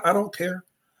pro that. I don't care.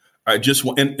 I just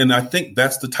want, and I think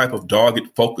that's the type of dogged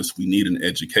focus we need in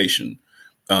education,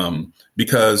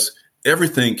 because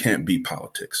everything can't be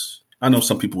politics. I know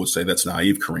some people would say that's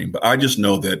naive, Kareem, but I just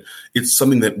know that it's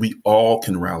something that we all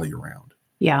can rally around.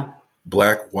 Yeah.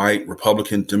 Black, white,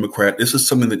 Republican, Democrat. This is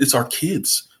something that it's our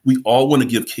kids. We all want to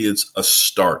give kids a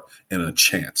start and a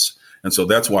chance. And so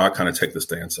that's why I kind of take the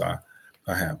stance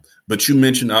I have. But you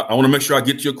mentioned, I want to make sure I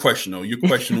get to your question, though. Your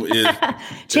question is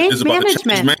change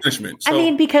management. Change management. So, I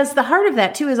mean, because the heart of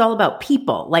that too is all about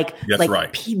people,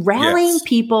 rallying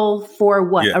people for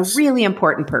what a really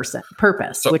important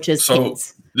purpose, which is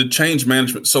kids. The change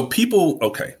management. So people,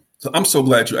 okay. So I'm so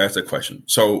glad you asked that question.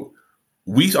 So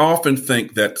we often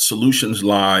think that solutions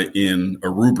lie in a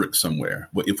rubric somewhere.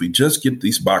 But if we just get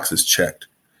these boxes checked,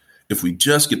 if we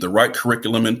just get the right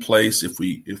curriculum in place, if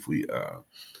we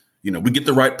get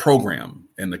the right program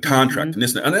and the contract and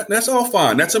this, and that's all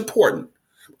fine. That's important.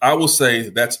 I will say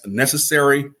that's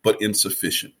necessary, but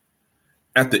insufficient.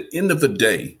 At the end of the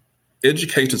day,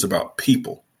 education is about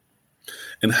people.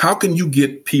 And how can you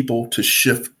get people to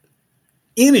shift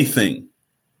anything?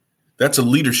 That's a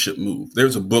leadership move.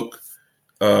 There's a book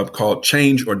called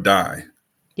Change or Die.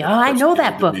 Yeah, I know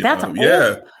that book. That's old.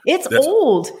 Yeah, it's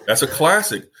old. That's a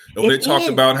classic. They talked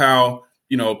about how,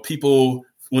 people,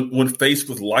 when faced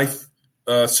with life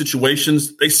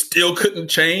situations, they still couldn't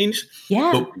change.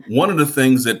 Yeah. But one of the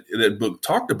things that book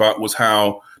talked about was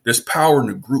how there's power in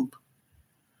a group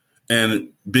and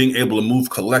being able to move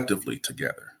collectively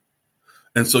together.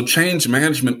 And so change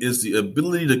management is the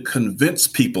ability to convince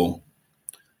people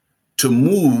to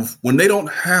move when they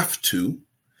don't have to,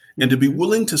 and to be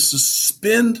willing to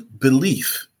suspend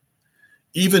belief,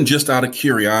 even just out of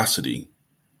curiosity,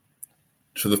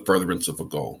 to the furtherance of a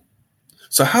goal.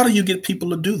 So how do you get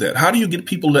people to do that? How do you get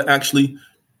people to actually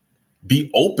be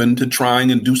open to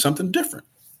trying and do something different?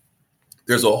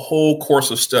 There's a whole course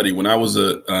of study. When I was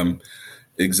a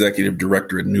executive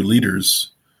director at New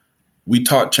Leaders, we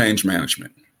taught change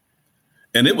management.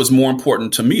 And it was more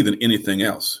important to me than anything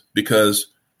else, because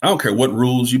I don't care what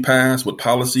rules you pass, what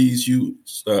policies you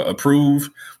approve.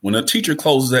 When a teacher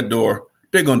closes that door,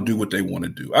 they're going to do what they want to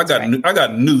do. I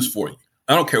got news for you.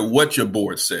 I don't care what your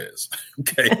board says.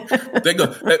 Okay.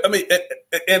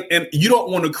 And you don't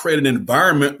want to create an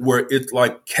environment where it's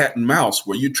like cat and mouse,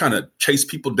 where you're trying to chase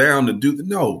people down to do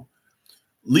no.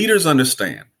 Leaders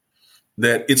understand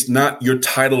that it's not your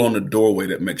title on the doorway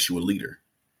that makes you a leader.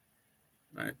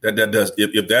 Right? That does.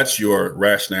 If that's your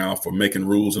rationale for making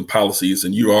rules and policies,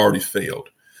 and you already failed,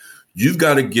 you've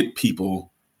got to get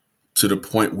people to the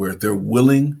point where they're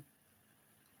willing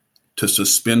to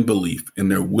suspend belief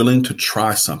and they're willing to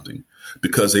try something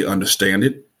because they understand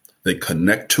it, they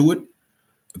connect to it,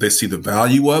 they see the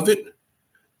value of it,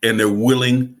 and they're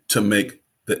willing to make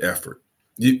the effort.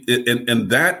 And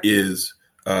that is,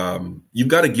 you've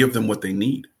got to give them what they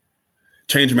need.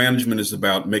 Change management is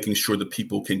about making sure that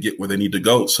people can get where they need to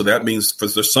go. So that means for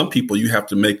some people, you have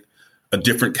to make a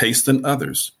different case than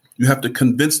others. You have to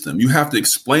convince them. You have to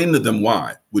explain to them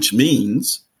why, which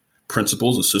means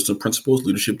principals, assistant principals,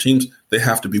 leadership teams, they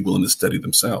have to be willing to study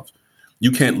themselves.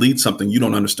 You can't lead something you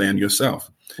don't understand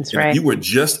yourself. That's right. If you were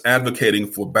just advocating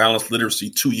for balanced literacy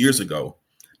 2 years ago,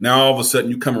 now all of a sudden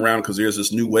you come around because there's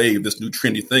this new wave, this new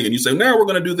trendy thing, and you say, now we're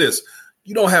going to do this.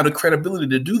 You don't have the credibility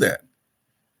to do that.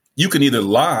 You can either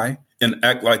lie and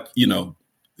act like, that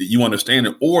you understand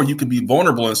it, or you can be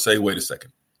vulnerable and say, wait a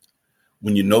second.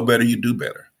 When you know better, you do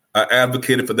better. I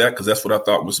advocated for that because that's what I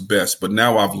thought was best. But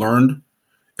now I've learned,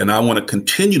 and I want to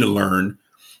continue to learn,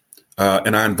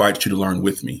 and I invite you to learn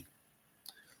with me.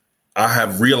 I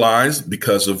have realized,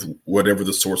 because of whatever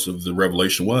the source of the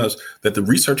revelation was, that the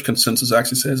research consensus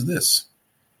actually says this,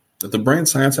 that the brain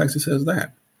science actually says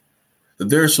that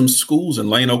there are some schools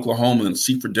in Lane, Oklahoma, and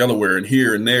Seaford, Delaware, and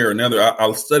here and there and other.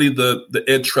 I studied the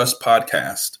Ed Trust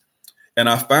podcast, and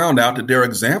I found out that there are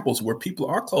examples where people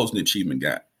are closing the achievement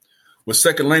gap, where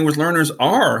second language learners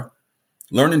are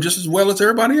learning just as well as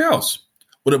everybody else,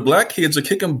 where the Black kids are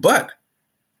kicking butt.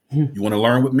 You want to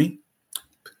learn with me?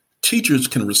 Teachers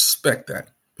can respect that.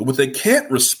 But what they can't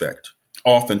respect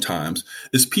oftentimes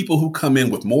is people who come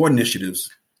in with more initiatives,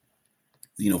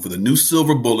 for the new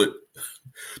silver bullet,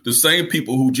 the same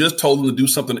people who just told them to do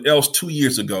something else 2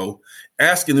 years ago,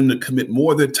 asking them to commit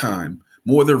more of their time,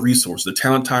 more of their resources, their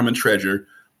talent, time, and treasure,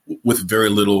 with very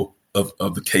little of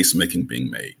the case making being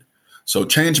made. So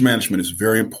change management is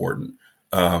very important.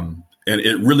 And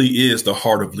it really is the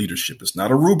heart of leadership. It's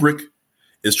not a rubric.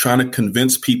 It's trying to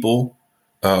convince people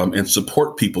and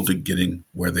support people to getting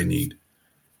where they need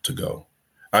to go.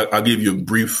 I'll give you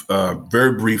a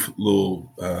very brief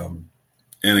little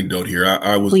anecdote here.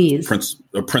 I was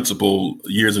a principal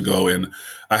years ago, and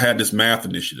I had this math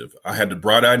initiative. I had the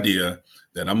bright idea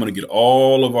that I'm going to get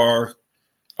all of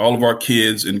our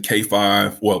kids in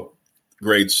K-5,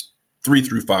 grades 3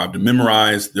 through 5, to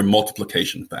memorize their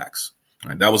multiplication facts.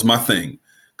 Right? That was my thing,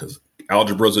 because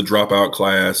algebra is a dropout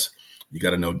class. You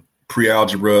got to know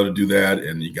pre-algebra to do that,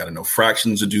 and you got to know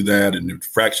fractions to do that, and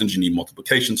fractions you need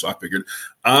multiplication. So I figured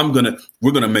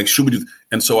we're gonna make sure we do.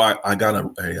 And so I got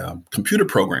a computer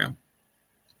program,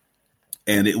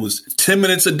 and it was 10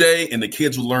 minutes a day, and the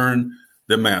kids would learn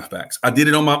their math facts. I did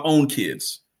it on my own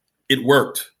kids. It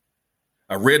worked.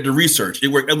 I read the research. It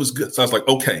worked. It was good. So I was like,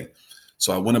 okay.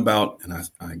 So I went about and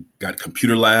I got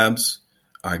computer labs.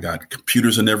 I got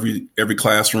computers in every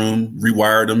classroom,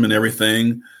 rewired them and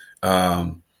everything.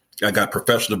 I got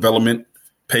professional development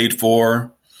paid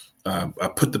for. I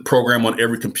put the program on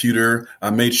every computer. I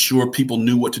made sure people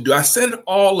knew what to do. I set it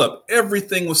all up.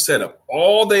 Everything was set up.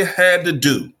 All they had to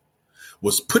do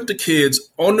was put the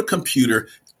kids on the computer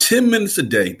 10 minutes a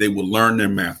day. They will learn their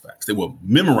math facts. They will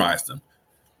memorize them.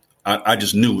 I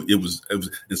just knew it was.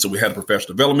 And so we had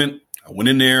professional development. I went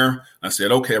in there. I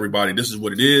said, okay, everybody, this is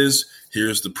what it is.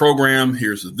 Here's the program.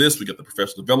 Here's this. We got the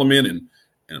professional development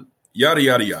and yada,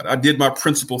 yada, yada. I did my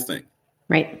principal thing.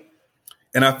 Right.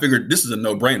 And I figured this is a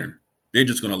no-brainer. They're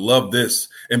just going to love this.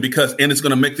 And it's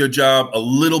going to make their job a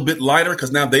little bit lighter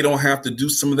because now they don't have to do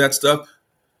some of that stuff.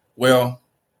 Well,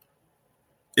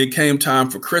 it came time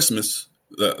for Christmas,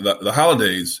 the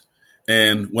holidays.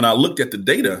 And when I looked at the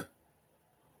data,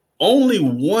 only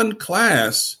one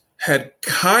class had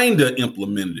kind of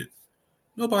implemented it.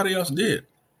 Nobody else did.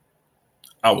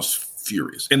 I was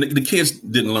furious. And the kids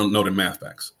didn't know their math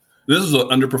facts. This is an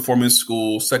underperforming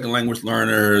school, second language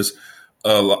learners,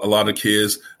 a lot of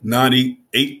kids,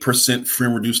 98% free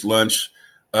and reduced lunch.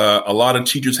 A lot of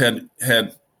teachers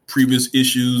had previous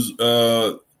issues.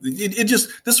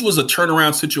 This was a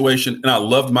turnaround situation, and I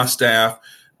loved my staff,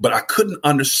 but I couldn't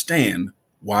understand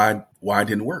why it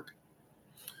didn't work.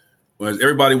 Well, as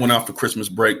everybody went out for Christmas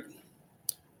break,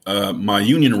 my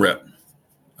union rep,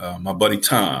 my buddy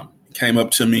Tom, came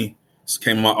up to me,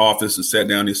 came in my office and sat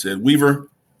down. He said, Weaver,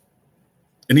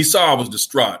 and he saw I was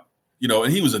distraught,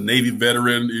 and he was a Navy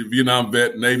veteran, Vietnam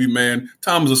vet, Navy man.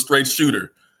 Tom was a straight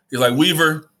shooter. He's like,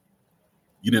 Weaver,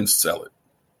 you didn't sell it.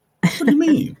 What do you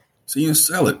mean? So you didn't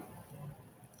sell it.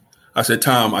 I said,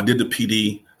 Tom, I did the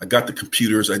PD. I got the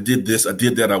computers. I did this. I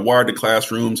did that. I wired the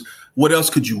classrooms. What else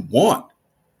could you want?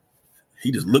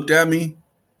 He just looked at me.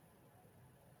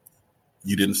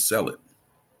 You didn't sell it.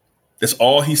 That's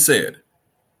all he said.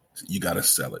 You got to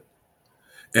sell it.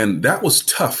 And that was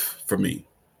tough for me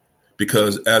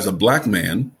because as a Black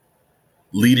man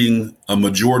leading a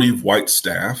majority of white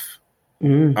staff,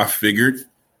 I figured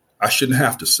I shouldn't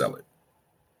have to sell it.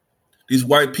 These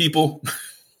white people,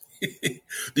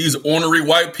 these ornery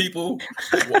white people,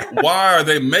 why are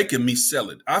they making me sell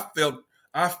it? I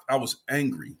was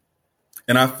angry.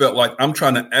 And I felt like I'm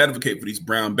trying to advocate for these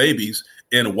brown babies.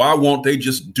 And why won't they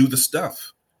just do the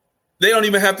stuff? They don't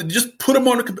even have to just put them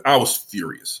on the computer. I was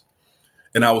furious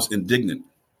and I was indignant.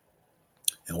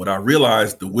 And what I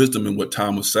realized, the wisdom in what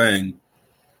Tom was saying,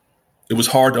 it was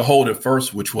hard to hold at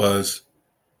first, which was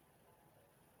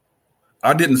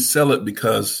I didn't sell it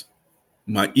because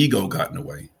my ego got in the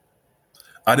way.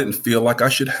 I didn't feel like I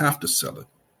should have to sell it.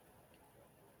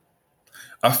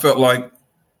 I felt like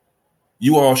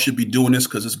you all should be doing this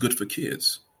because it's good for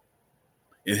kids.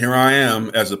 And here I am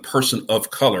as a person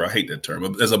of color. I hate that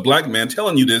term. As a Black man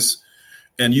telling you this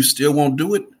and you still won't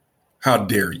do it. How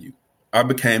dare you? I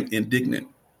became indignant.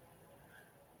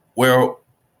 Well,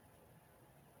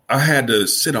 I had to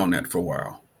sit on that for a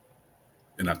while.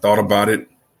 And I thought about it,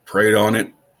 prayed on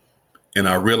it, and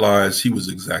I realized he was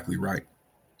exactly right.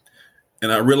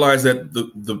 And I realized that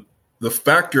the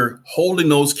factor holding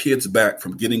those kids back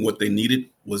from getting what they needed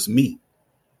was me.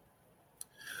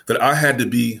 That I had to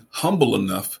be humble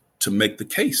enough to make the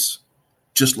case,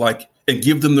 and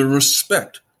give them the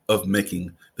respect of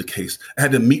making the case. I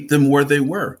had to meet them where they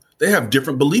were. They have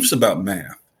different beliefs about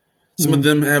math. Some of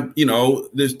them have,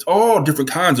 there's all different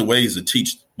kinds of ways to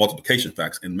teach multiplication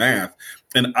facts in math.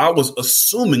 And I was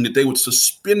assuming that they would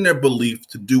suspend their belief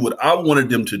to do what I wanted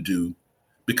them to do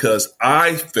because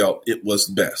I felt it was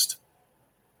best.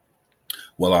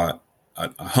 Well, I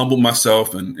humbled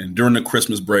myself, and during the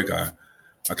Christmas break, I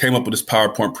came up with this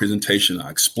PowerPoint presentation.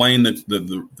 I explained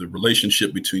the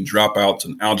relationship between dropouts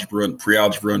and algebra and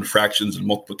pre-algebra and fractions and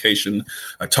multiplication.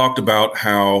 I talked about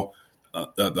how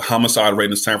the homicide rate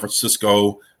in San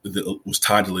Francisco was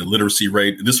tied to the literacy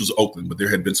rate. This was Oakland, but there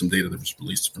had been some data that was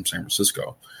released from San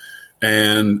Francisco.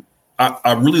 And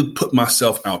I really put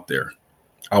myself out there.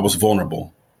 I was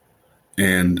vulnerable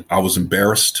and I was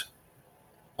embarrassed.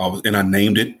 And I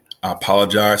named it. I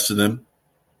apologized to them,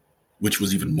 which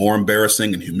was even more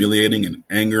embarrassing and humiliating and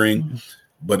angering.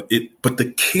 But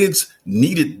the kids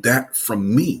needed that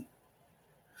from me.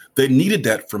 They needed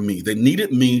that from me. They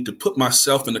needed me to put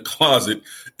myself in the closet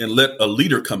and let a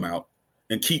leader come out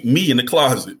and keep me in the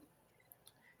closet,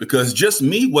 because just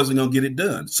me wasn't going to get it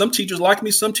done. Some teachers liked me,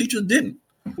 some teachers didn't.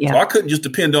 Yeah. So I couldn't just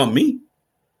depend on me.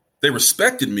 They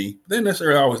respected me. They didn't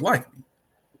necessarily always like me,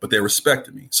 but they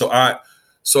respected me. So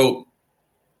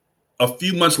a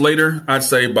few months later, I'd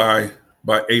say by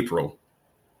April,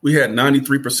 we had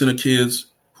 93% of kids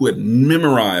who had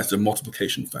memorized their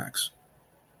multiplication facts.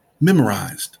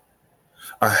 Memorized.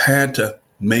 I had to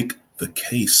make the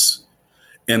case.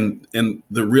 And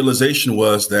the realization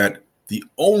was that the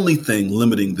only thing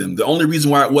limiting them, the only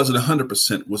reason why it wasn't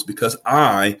 100% was because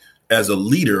I, as a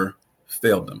leader,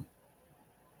 failed them.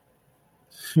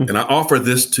 And I offer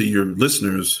this to your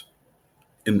listeners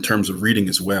in terms of reading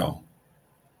as well.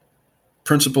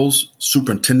 Principals,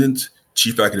 superintendents,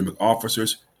 chief academic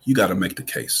officers, you got to make the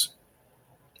case.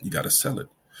 You got to sell it.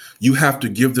 You have to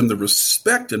give them the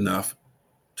respect enough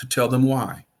to tell them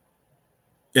why.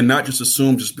 And not just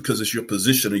assume just because it's your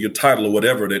position or your title or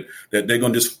whatever that they're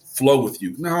going to just flow with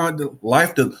you. No,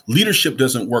 the leadership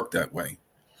doesn't work that way.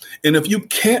 And if you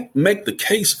can't make the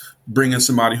case, bring in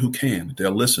somebody who can,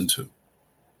 they'll listen to.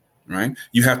 Right?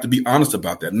 You have to be honest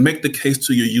about that. Make the case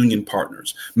to your union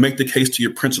partners. Make the case to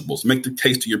your principals. Make the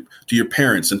case to your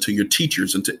parents and to your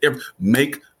teachers and to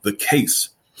make the case.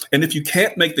 And if you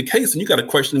can't make the case, then you got to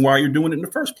question why you're doing it in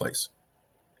the first place.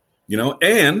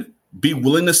 And be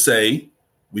willing to say,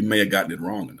 we may have gotten it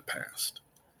wrong in the past.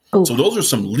 Ooh. So those are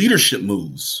some leadership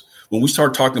moves. When we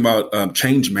start talking about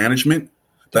change management,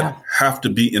 that have to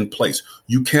be in place.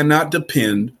 You cannot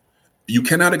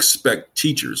expect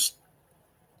teachers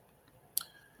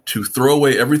to throw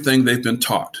away everything they've been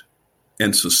taught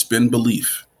and suspend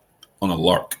belief on a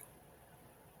lark,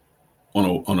 on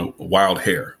a wild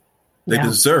hare. They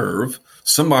deserve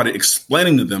somebody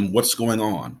explaining to them what's going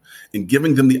on and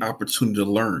giving them the opportunity to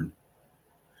learn,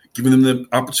 giving them the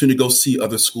opportunity to go see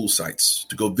other school sites,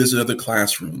 to go visit other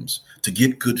classrooms, to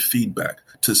get good feedback,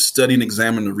 to study and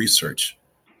examine the research.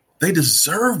 They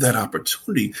deserve that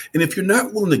opportunity. And if you're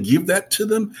not willing to give that to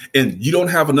them and you don't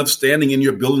have enough standing in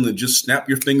your building to just snap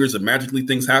your fingers and magically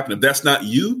things happen, if that's not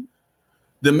you,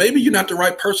 then maybe you're not the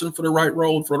right person for the right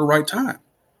role for the right time,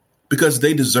 because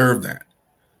they deserve that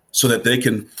so that they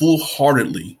can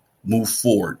full-heartedly move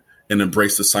forward and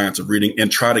embrace the science of reading and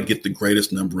try to get the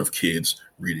greatest number of kids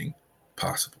reading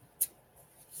possible.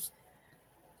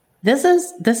 This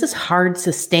is hard,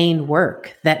 sustained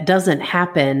work that doesn't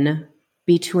happen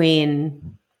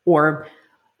between or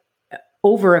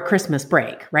over a Christmas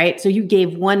break, right? So you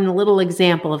gave one little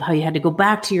example of how you had to go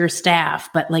back to your staff,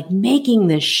 but like making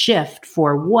this shift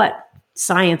for what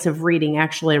science of reading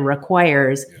actually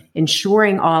requires,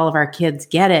 ensuring all of our kids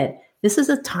get it. This is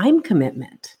a time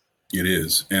commitment. It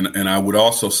is. And I would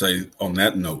also say on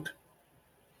that note,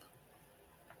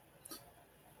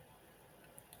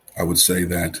 I would say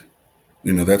that,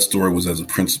 that story was as a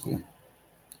principal.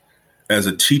 As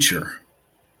a teacher,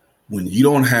 when you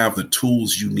don't have the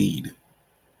tools you need,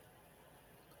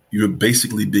 you're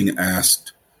basically being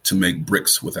asked to make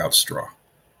bricks without straw.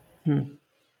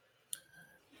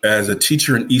 As a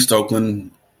teacher in East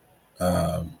Oakland,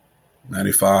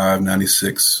 95,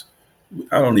 96,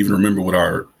 I don't even remember what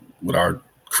our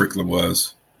curriculum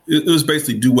was. It was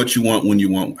basically do what you want, when you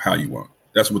want, how you want.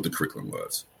 That's what the curriculum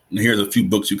was. And here's a few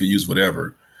books you can use,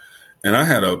 whatever. And I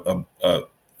had a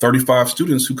 35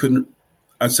 students who couldn't,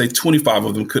 I'd say 25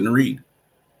 of them couldn't read.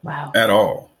 Wow. At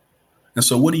all. And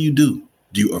so what do?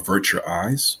 Do you avert your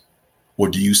eyes, or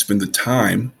do you spend the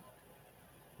time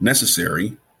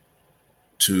necessary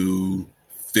to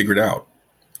figure it out?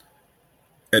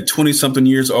 At 20 something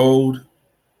years old,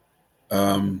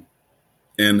 and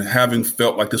having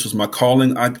felt like this was my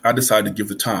calling, I decided to give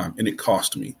the time, and it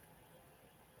cost me.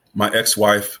 My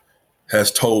ex-wife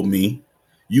has told me,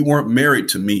 you weren't married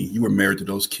to me, you were married to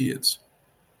those kids.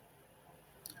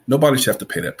 Nobody should have to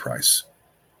pay that price.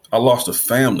 I lost a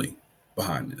family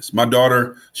behind this. My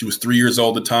daughter, she was 3 years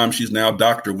old at the time. She's now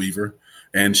Dr. Weaver,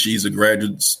 and she's a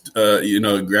graduate, of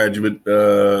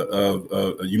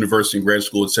a university and grad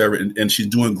school, et cetera, and she's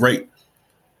doing great.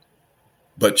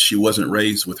 But she wasn't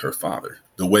raised with her father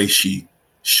the way she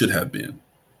should have been.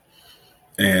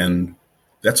 And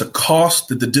that's a cost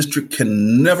that the district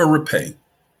can never repay.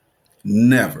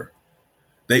 Never.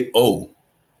 They owe.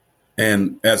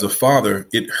 And as a father,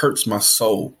 it hurts my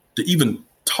soul to even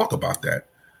talk about that.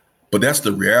 But that's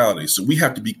the reality. So we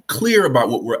have to be clear about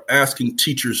what we're asking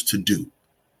teachers to do.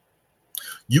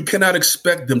 You cannot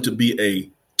expect them to be a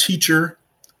teacher,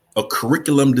 a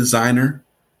curriculum designer,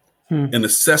 an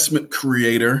assessment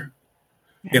creator,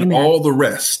 and all the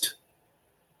rest.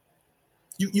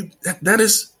 You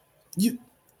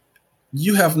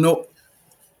have no,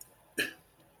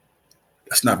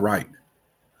 that's not right.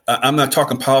 I'm not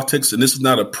talking politics, and this is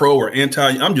not a pro or anti.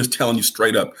 I'm just telling you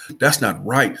straight up, that's not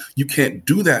right. You can't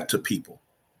do that to people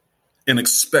and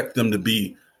expect them to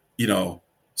be,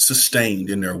 sustained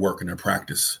in their work and their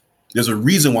practice. There's a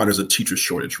reason why there's a teacher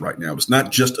shortage right now. It's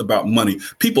not just about money.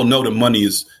 People know the money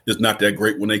is not that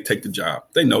great when they take the job.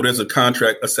 They know there's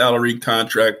a salary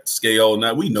contract scale.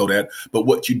 Now we know that. But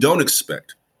what you don't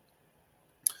expect,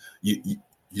 you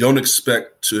don't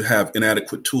expect to have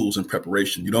inadequate tools in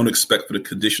preparation. You don't expect for the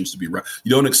conditions to be right.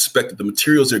 You don't expect that the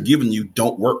materials they're giving you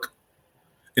don't work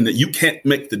and that you can't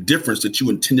make the difference that you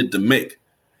intended to make.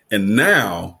 And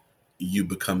now you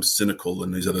become cynical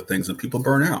and these other things and people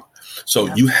burn out.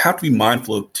 So you have to be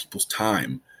mindful of people's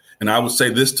time. And I would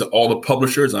say this to all the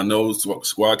publishers. I know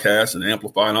Squadcast and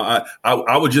Amplify. And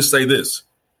I would just say this.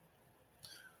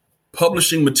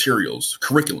 Publishing materials,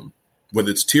 curriculum, whether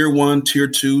it's tier 1, tier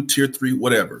 2, tier 3,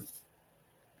 whatever,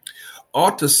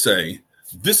 ought to say,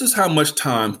 this is how much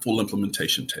time full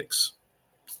implementation takes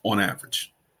on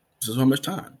average. This is how much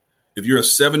time. If you're a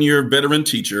 7-year veteran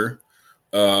teacher,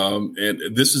 and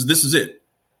this is it.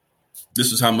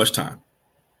 This is how much time,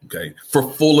 okay, for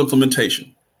full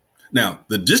implementation. Now,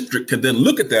 the district can then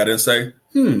look at that and say,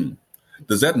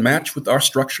 does that match with our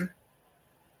structure?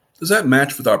 Does that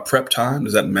match with our prep time?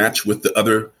 Does that match with the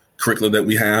other curricula that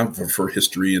we have for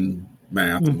history and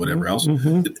math and whatever else?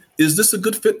 Is this a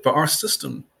good fit for our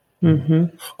system?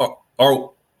 Are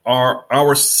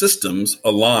our systems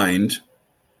aligned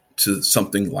to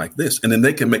something like this? And then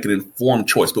they can make an informed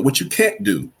choice. But what you can't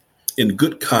do in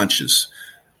good conscience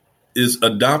is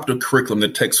adopt a curriculum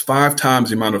that takes 5 times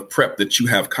the amount of prep that you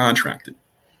have contracted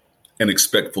and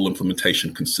expect full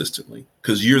implementation consistently,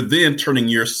 because you're then turning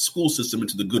your school system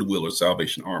into the Goodwill or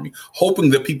Salvation Army,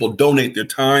 hoping that people donate their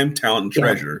time, talent, and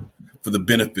treasure for the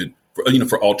benefit,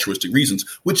 for altruistic reasons,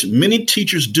 which many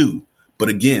teachers do. But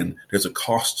again, there's a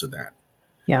cost to that.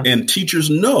 Yeah. And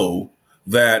teachers know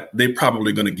that they're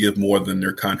probably going to give more than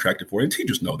they're contracted for. And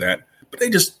teachers know that, but they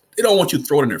don't want you to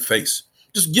throw it in their face.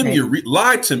 Just give me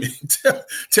lie to me.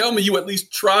 Tell me you at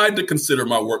least tried to consider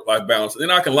my work-life balance. And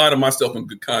then I can lie to myself in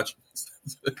good conscience.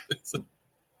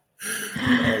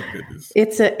 Oh, goodness.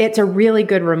 It's a really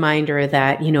good reminder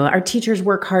that, our teachers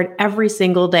work hard every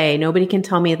single day. Nobody can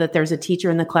tell me that there's a teacher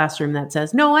in the classroom that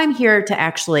says, no, I'm here to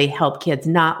actually help kids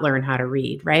not learn how to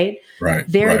read, right? Right.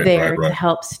 They're there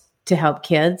to help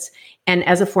kids. And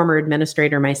as a former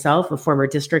administrator myself, a former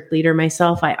district leader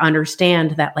myself, I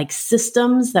understand that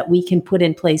systems that we can put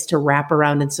in place to wrap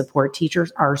around and support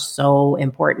teachers are so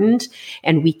important.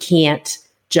 And we can't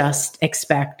just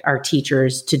expect our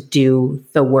teachers to do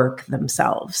the work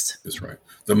themselves. That's right.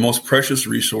 The most precious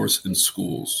resource in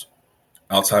schools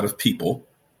outside of people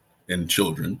and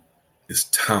children is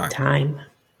time.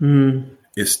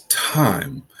 It's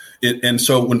time. And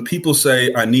so when people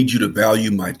say, I need you to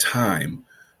value my time,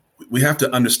 we have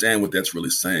to understand what that's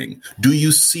really saying. Do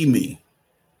you see me?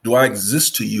 Do I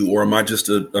exist to you? Or am I just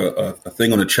a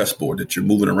thing on a chessboard that you're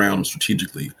moving around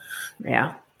strategically?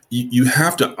 Yeah. You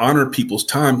have to honor people's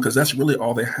time because that's really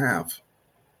all they have.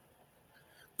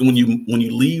 And when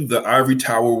you leave the ivory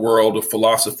tower world of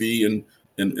philosophy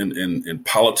and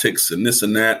politics and this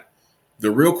and that,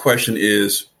 the real question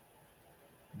is,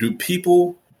 do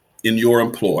people in your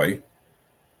employ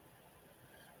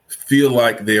feel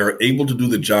like they are able to do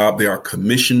the job they are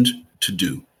commissioned to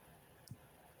do?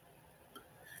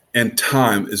 And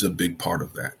time is a big part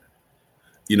of that.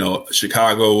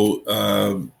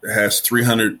 Chicago has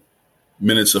 300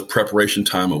 minutes of preparation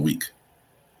time a week.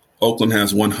 Oakland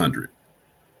has 100.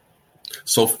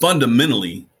 So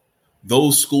fundamentally,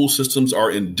 those school systems are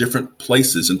in different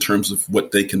places in terms of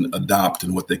what they can adopt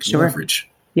and what they can leverage.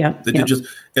 Yeah.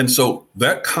 And so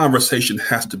that conversation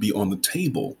has to be on the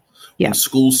table. Yeah. When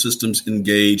school systems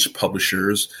engage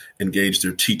publishers, engage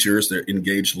their teachers, they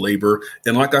engage labor.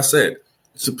 And like I said,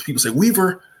 some people say,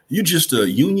 Weaver, you're just a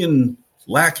union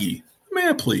lackey.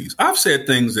 Man, please. I've said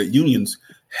things that unions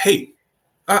hate.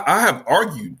 I have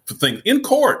argued for things in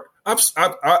court.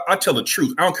 I tell the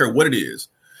truth. I don't care what it is.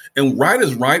 And right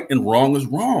is right and wrong is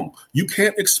wrong. You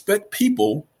can't expect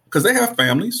people, because they have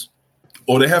families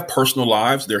or they have personal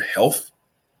lives, their health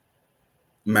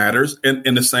matters.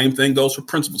 And the same thing goes for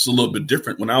principals. It's a little bit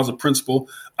different. When I was a principal,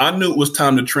 I knew it was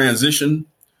time to transition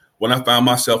when I found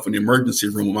myself in the emergency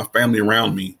room with my family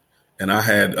around me and I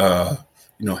had,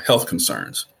 health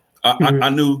concerns. I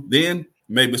knew then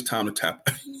maybe it's time to tap.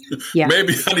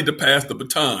 Maybe I need to pass the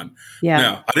baton. Yeah.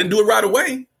 Now, I didn't do it right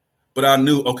away, but I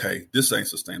knew, okay, this ain't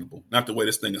sustainable. Not the way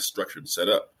this thing is structured and set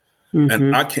up.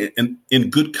 And I can't, and in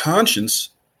good conscience,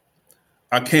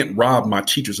 I can't rob my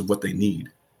teachers of what they need.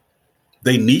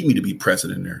 They need me to be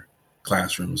present in there.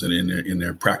 classrooms and in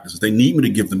their practices. They need me to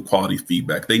give them quality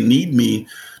feedback. They need me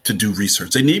to do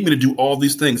research. They need me to do all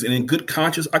these things. And in good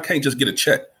conscience, I can't just get a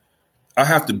check. I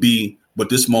have to be what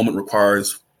this moment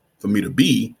requires for me to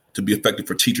be effective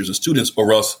for teachers and students,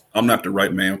 or else I'm not the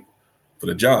right man for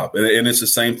the job. And it's the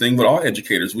same thing with all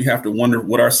educators. We have to wonder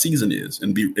what our season is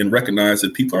and recognize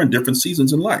that people are in different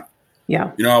seasons in life.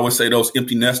 Yeah. I always say those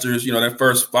empty nesters, that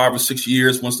first 5 or 6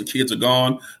 years, once the kids are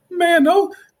gone, man,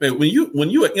 when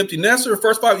you an empty nester, the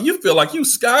first 5, you feel like you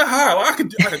sky high. I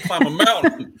could climb a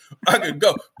mountain. I could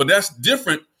go. But that's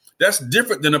different. That's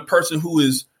different than a person who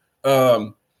is,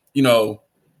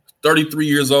 33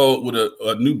 years old with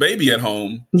a new baby at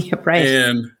home. Yeah, right.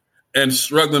 And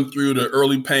struggling through the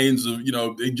early pains of,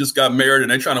 they just got married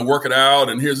and they're trying to work it out.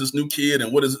 And here's this new kid.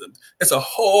 And what is it? It's a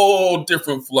whole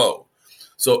different flow.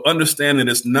 So understanding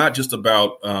it's not just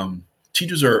about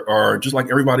teachers are just like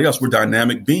everybody else. We're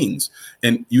dynamic beings.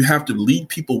 And you have to lead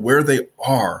people where they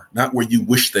are, not where you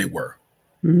wish they were.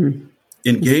 Mm-hmm.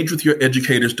 Engage with your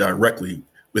educators directly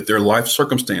with their life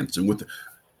circumstance. And with,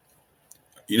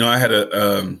 I had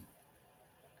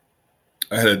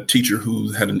a teacher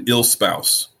who had an ill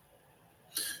spouse.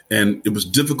 And it was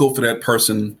difficult for that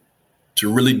person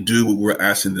to really do what we're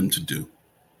asking them to do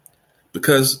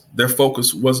because their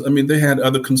focus was, they had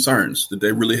other concerns that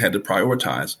they really had to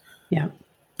prioritize. Yeah.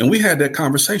 And we had that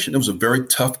conversation. It was a very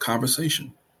tough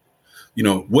conversation.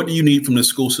 What do you need from the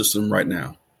school system right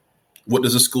now? What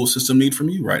does the school system need from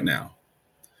you right now?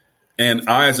 And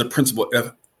I, as a principal,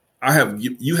 if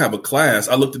you have a class,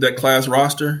 I looked at that class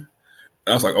roster and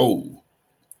I was like, oh,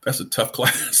 that's a tough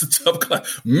class. It's a tough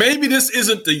class. Maybe this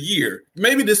isn't the year.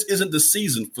 Maybe this isn't the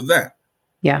season for that.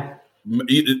 Yeah.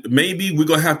 Maybe we're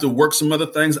going to have to work some other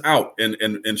things out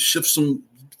and shift some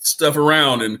stuff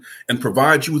around and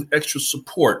provide you with extra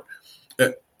support.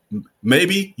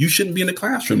 Maybe you shouldn't be in the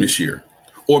classroom this year,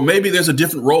 or maybe there's a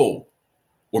different role,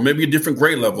 or maybe a different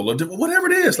grade level, or whatever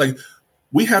it is. Like,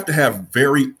 we have to have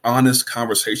very honest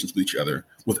conversations with each other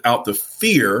without the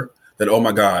fear that, oh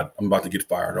my God, I'm about to get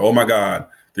fired. Or, oh my God,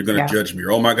 they're going to judge me.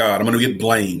 Or, oh my God, I'm going to get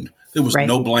blamed. There was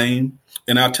no blame.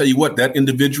 And I'll tell you what, that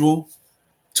individual,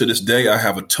 to this day, I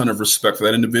have a ton of respect for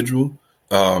that individual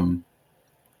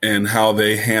and how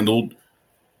they handled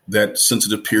that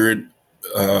sensitive period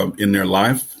in their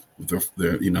life with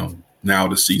their now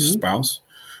deceased spouse.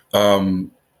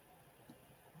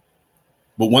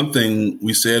 But one thing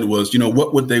we said was,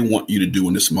 what would they want you to do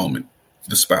in this moment?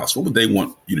 The spouse, what would they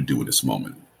want you to do in this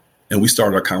moment? And we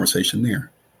started our conversation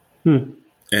there.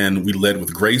 And we led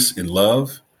with grace and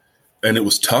love. And it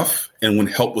was tough. And when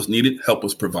help was needed, help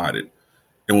was provided.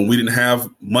 And when we didn't have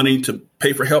money to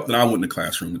pay for help, then I went in the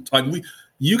classroom. It's like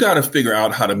you got to figure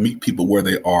out how to meet people where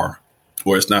they are,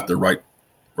 or it's not the right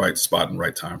spot and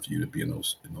right time for you to be in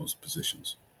those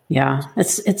positions. Yeah,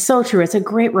 it's so true. It's a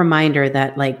great reminder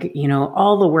that,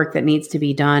 all the work that needs to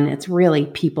be done, it's really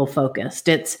people focused.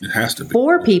 It has to be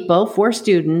for people, for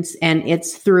students, and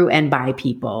it's through and by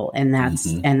people, and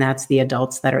that's the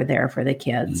adults that are there for the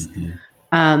kids.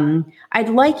 I'd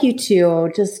like you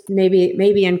to just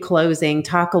maybe in closing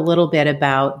talk a little bit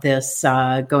about this.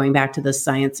 Going back to the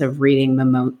science of reading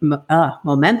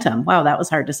momentum. Wow, that was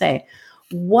hard to say.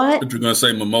 What you're going to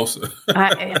say mimosa?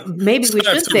 Maybe we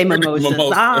should say mimosas.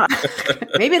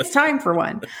 Maybe it's time for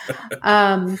one.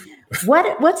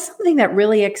 What's something that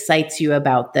really excites you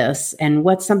about this, and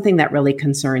what's something that really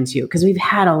concerns you? Because we've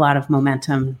had a lot of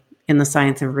momentum in the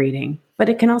science of reading, but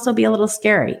it can also be a little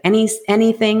scary.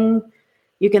 Anything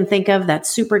you can think of that's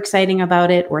super exciting about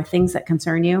it, or things that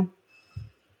concern you?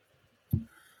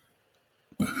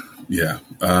 Yeah.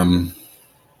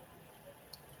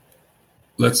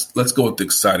 Let's go with the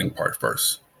exciting part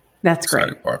first. That's great.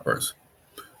 Exciting part first.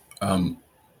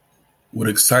 What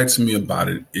excites me about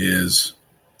it is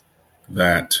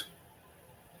that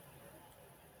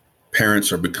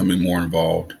parents are becoming more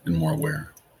involved and more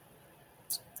aware.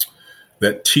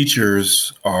 That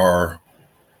teachers are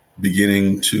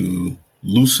beginning to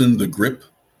loosen the grip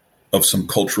of some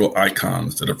cultural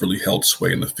icons that have really held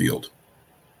sway in the field.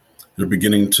 They're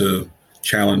beginning to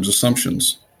challenge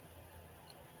assumptions.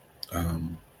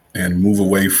 And move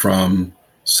away from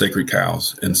sacred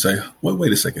cows and say, well,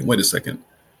 wait a second.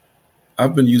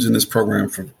 I've been using this program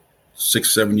for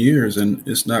 6-7 years and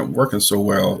it's not working so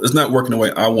well. It's not working the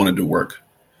way I wanted to work.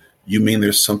 You mean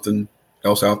there's something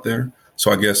else out there? So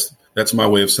I guess that's my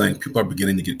way of saying people are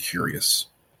beginning to get curious.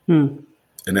 And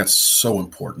that's so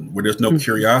important. Where there's no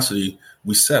curiosity,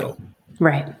 we settle.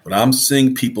 Right. But I'm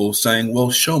seeing people saying,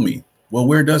 well, show me. Well,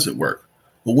 where does it work?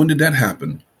 Well, when did that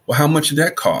happen? Well, how much did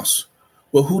that cost?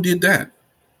 Well, who did that?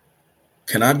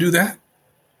 Can I do that?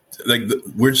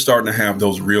 we're starting to have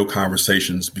those real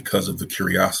conversations because of the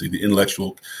curiosity, the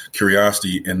intellectual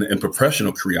curiosity and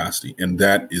professional curiosity. And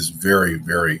that is very,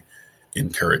 very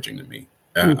encouraging to me.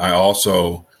 I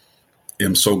also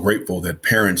am so grateful that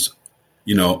parents,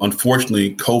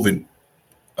 unfortunately, COVID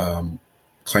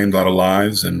claimed a lot of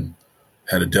lives and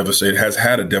has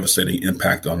had a devastating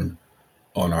impact on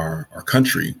our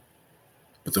country.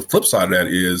 But the flip side of that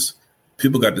is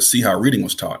people got to see how reading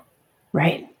was taught.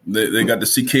 Right. They got to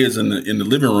see kids in the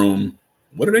living room.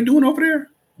 What are they doing over there?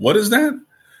 What is that?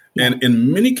 Yeah. And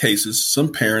in many cases,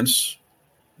 some parents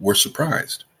were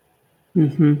surprised.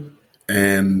 Mm-hmm.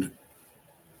 And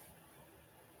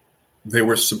they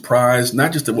were surprised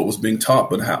not just at what was being taught,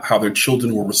 but how their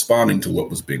children were responding to what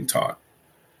was being taught.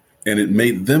 And it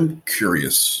made them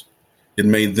curious. It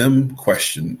made them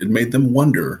question. It made them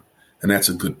wonder. And that's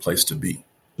a good place to be.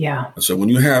 Yeah. So when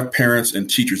you have parents and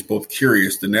teachers both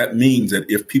curious, then that means that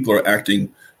if people are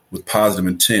acting with positive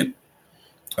intent,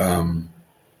 that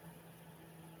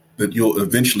you'll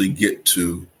eventually get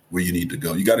to where you need to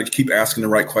go. You got to keep asking the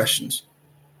right questions,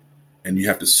 and you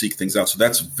have to seek things out. So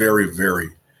that's very, very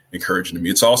encouraging to me.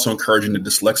 It's also encouraging that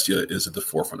dyslexia is at the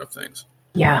forefront of things.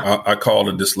 Yeah. I call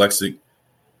the dyslexic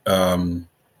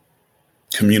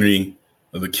community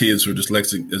of the kids who are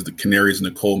dyslexic as the canaries in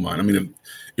the coal mine. I mean,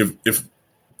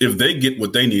 if they get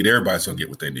what they need, everybody's going to get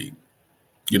what they need.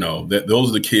 Those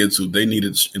are the kids who they need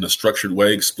it in a structured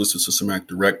way, explicit, systematic,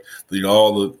 direct. They need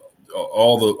all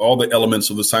the elements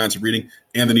of the science of reading,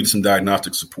 and they need some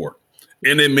diagnostic support.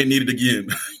 And they may need it again.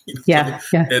 Yeah.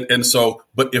 And so,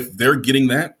 but if they're getting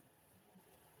that,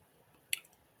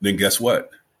 then guess what?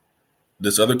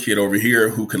 This other kid over here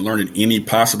who can learn in any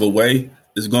possible way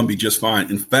is going to be just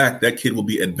fine. In fact, that kid will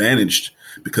be advantaged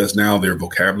because now their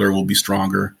vocabulary will be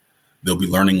stronger. They'll be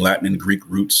learning Latin and Greek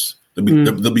roots.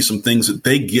 There'll be some things that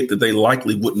they get that they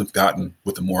likely wouldn't have gotten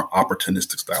with a more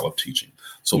opportunistic style of teaching.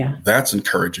 So That's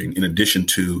encouraging, in addition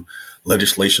to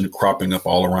legislation cropping up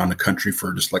all around the country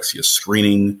for dyslexia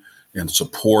screening and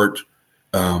support,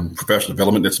 professional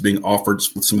development that's being offered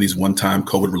with some of these one-time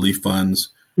COVID relief funds.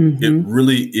 Mm-hmm. It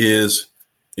really is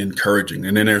encouraging.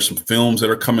 And then there's some films that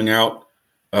are coming out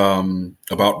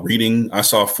about reading. I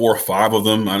saw 4 or 5 of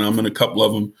them, and I'm in a couple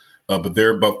of them. But there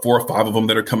are about 4 or 5 of them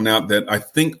that are coming out that I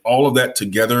think all of that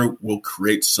together will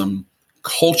create some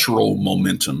cultural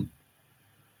momentum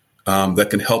that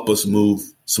can help us move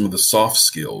some of the soft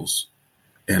skills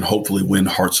and hopefully win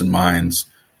hearts and minds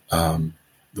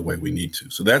the way we need to.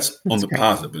 So that's on the great.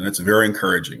 Positive, and that's very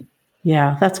encouraging.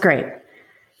 Yeah, that's great.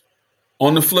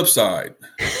 On the flip side,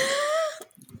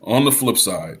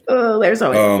 oh, there's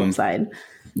always a flip side.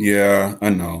 Yeah, I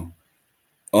know.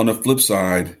 On the flip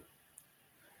side,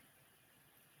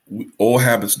 old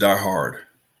habits die hard,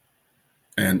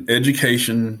 and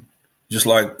education, just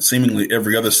like seemingly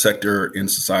every other sector in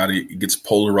society, it gets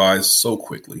polarized so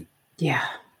quickly. Yeah.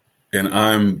 And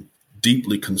I'm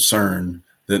deeply concerned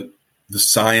that the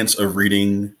science of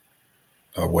reading,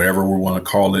 or whatever we want to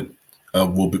call it,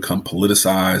 will become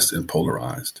politicized and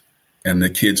polarized, and the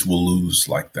kids will lose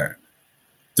like that.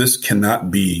 This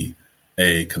cannot be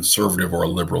a conservative or a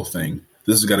liberal thing.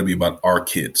 This has got to be about our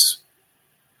kids.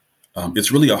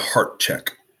 It's really a heart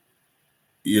check.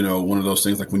 One of those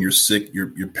things like when you're sick,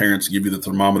 your parents give you the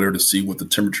thermometer to see what the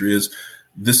temperature is.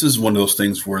 This is one of those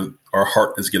things where our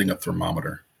heart is getting a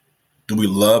thermometer. Do we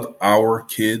love our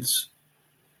kids?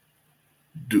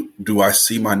 Do I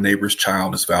see my neighbor's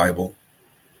child as valuable?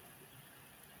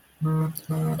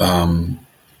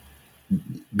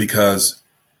 Because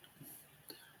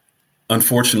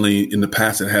unfortunately, in the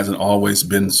past, it hasn't always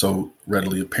been so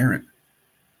readily apparent.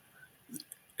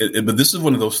 But this is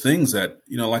one of those things that,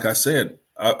 like I said,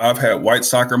 I've had white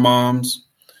soccer moms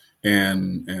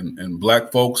and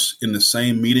black folks in the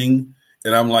same meeting.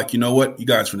 And I'm like, you know what? You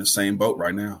guys are in the same boat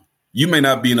right now. You may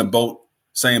not be in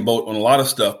same boat on a lot of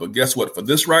stuff, but guess what? For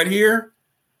this right here,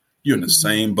 you're in the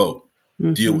same boat.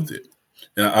 Mm-hmm. Deal with it.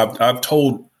 And I've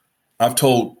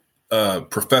told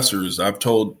professors, I've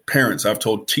told parents, I've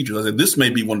told teachers, I said, this may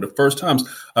be one of the first times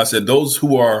I said, those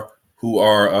who are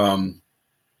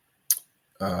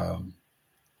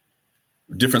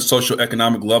different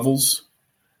socioeconomic levels,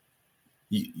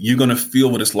 you're going to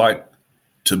feel what it's like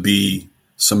to be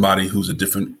somebody who's a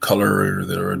different color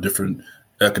or a different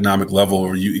economic level,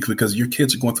 or because your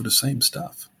kids are going through the same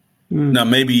stuff. Mm. Now,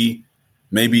 maybe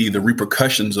the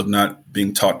repercussions of not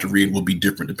being taught to read will be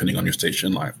different depending on your station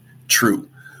in life. True.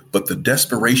 But the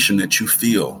desperation that you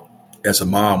feel as a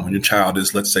mom when your child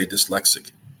is, let's say, dyslexic,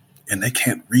 and they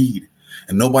can't read,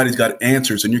 and nobody's got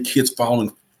answers, and your kid's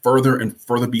falling further and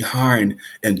further behind,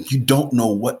 and you don't know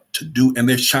what to do. And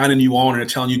they're shining you on and they're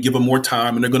telling you, give them more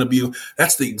time. And they're going to be,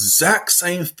 that's the exact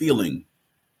same feeling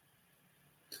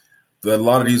that a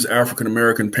lot of these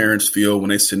African-American parents feel when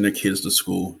they send their kids to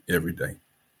school every day.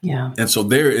 Yeah. And so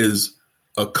there is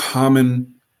a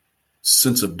common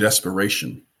sense of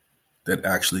desperation that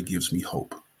actually gives me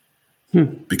hope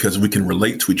because we can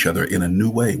relate to each other in a new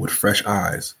way with fresh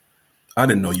eyes. I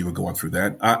didn't know you were going through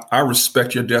that. I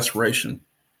respect your desperation.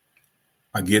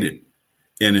 I get it.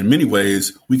 And in many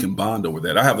ways, we can bond over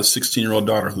that. I have a 16-year-old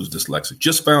daughter who's dyslexic.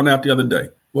 Just found out the other day.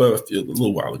 Well, a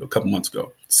little while ago, a couple months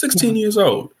ago. 16 years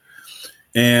old.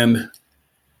 And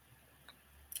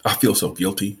I feel so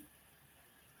guilty.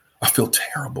 I feel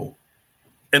terrible.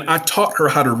 And I taught her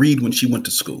how to read when she went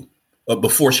to school,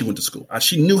 before she went to school.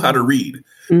 She knew how to read.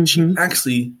 She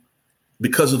actually,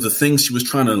 because of the things she was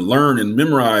trying to learn and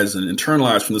memorize and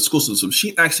internalize from the school system,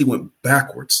 she actually went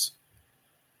backwards.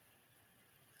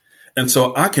 And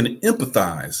so I can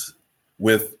empathize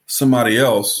with somebody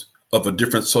else of a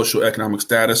different socioeconomic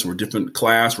status or different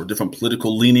class or different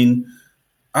political leaning.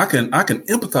 I can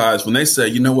empathize when they say,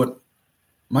 you know what,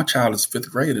 my child is 5th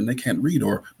grade and they can't read,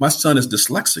 or my son is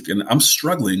dyslexic and I'm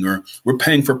struggling, or we're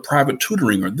paying for private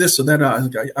tutoring or this or that.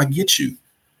 I get you.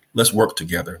 Let's work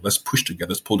together. Let's push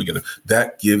together. Let's pull together.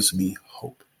 That gives me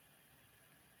hope.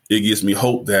 It gives me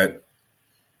hope that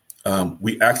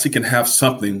we actually can have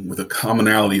something with a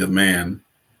commonality of man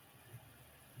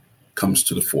comes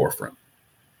to the forefront,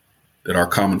 that our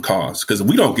common cause, because if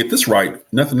we don't get this right,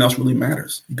 nothing else really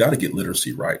matters. You got to get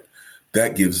literacy right.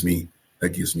 That gives me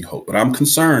hope. But I'm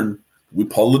concerned. We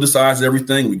politicize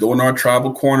everything. We go in our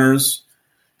tribal corners,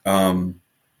 and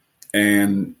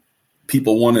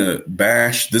people want to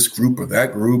bash this group or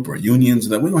that group or unions.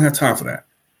 That we don't have time for that.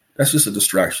 That's just a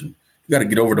distraction. You got to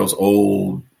get over those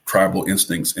old tribal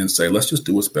instincts and say, let's just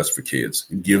do what's best for kids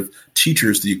and give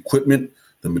teachers the equipment,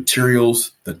 the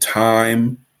materials, the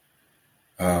time,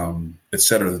 et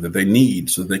cetera, that they need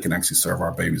so that they can actually serve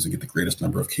our babies and get the greatest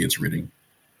number of kids reading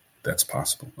that's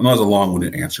possible. I know that's a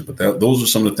long-winded answer, but those are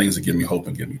some of the things that give me hope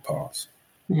and give me pause.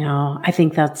 No, I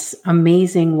think that's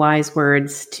amazing, wise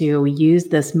words to use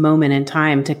this moment in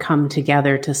time to come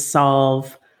together to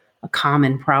solve a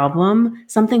common problem,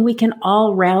 something we can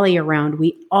all rally around.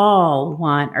 We all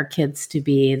want our kids to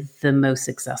be the most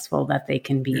successful that they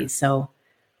can be. Yeah. So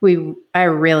I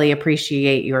really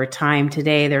appreciate your time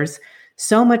today. There's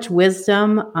so much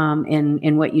wisdom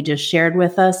in what you just shared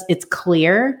with us. It's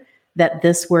clear that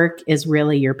this work is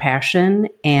really your passion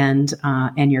and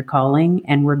your calling.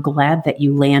 And we're glad that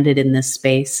you landed in this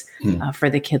space for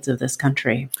the kids of this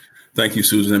country. Thank you,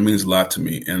 Susan. That means a lot to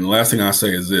me. And the last thing I say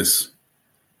is this,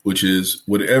 which is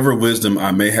whatever wisdom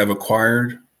I may have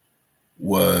acquired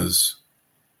was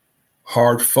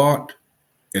hard fought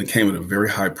and came at a very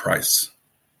high price.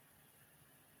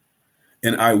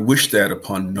 And I wish that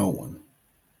upon no one.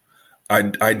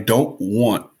 I don't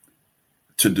want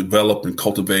to develop and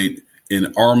cultivate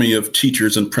an army of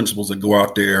teachers and principals that go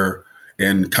out there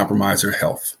and compromise their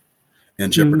health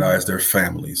and jeopardize their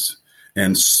families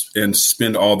and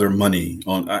spend all their money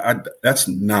on. That's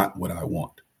not what I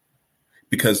want,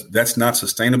 because that's not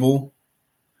sustainable.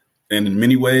 And in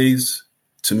many ways,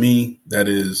 to me, that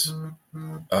is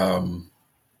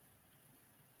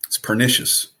it's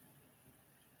pernicious.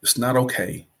 It's not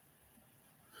okay.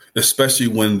 Especially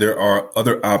when there are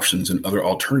other options and other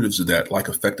alternatives to that, like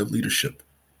effective leadership,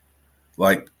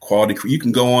 like quality. You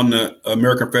can go on the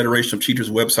American Federation of Teachers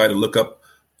website and look up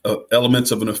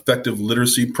elements of an effective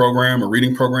literacy program or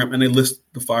reading program, and they list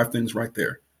the 5 things right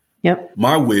there. Yep.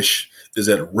 My wish is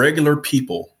that regular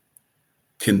people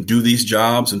can do these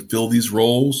jobs and fill these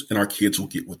roles, and our kids will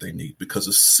get what they need because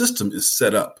the system is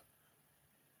set up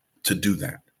to do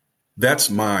that.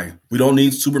 We don't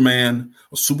need Superman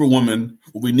or Superwoman.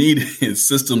 What we need is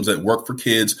systems that work for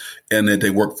kids and that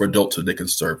they work for adults so they can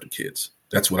serve the kids.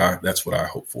 That's what I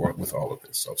hope for with all of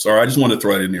this. So sorry, I just wanted to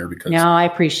throw it in there because. No, I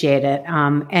appreciate it.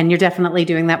 And you're definitely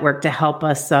doing that work to help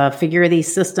us figure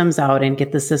these systems out and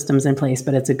get the systems in place.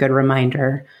 But it's a good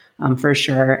reminder for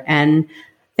sure. And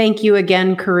thank you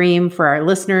again, Kareem. For our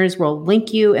listeners, we'll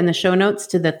link you in the show notes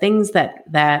to the things that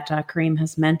Kareem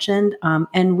has mentioned.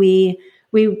 And we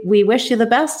wish you the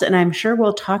best, and I'm sure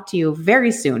we'll talk to you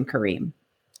very soon, Kareem.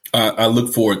 I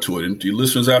look forward to it. And to you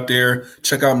listeners out there,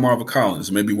 check out Marva Collins.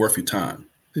 It may be worth your time.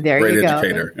 Great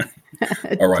educator.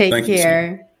 All right. Take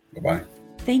care. You. Bye-bye.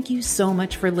 Thank you so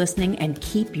much for listening, and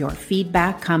keep your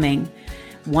feedback coming.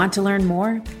 Want to learn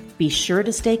more? Be sure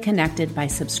to stay connected by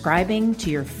subscribing to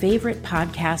your favorite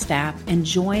podcast app and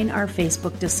join our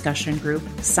Facebook discussion group,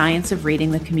 Science of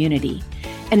Reading the Community.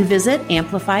 And visit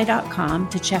amplify.com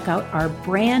to check out our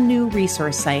brand new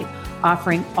resource site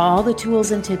offering all the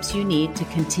tools and tips you need to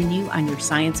continue on your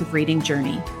Science of Reading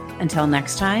journey. Until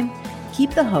next time,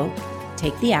 keep the hope,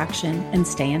 take the action, and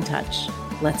stay in touch.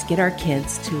 Let's get our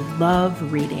kids to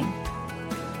love reading.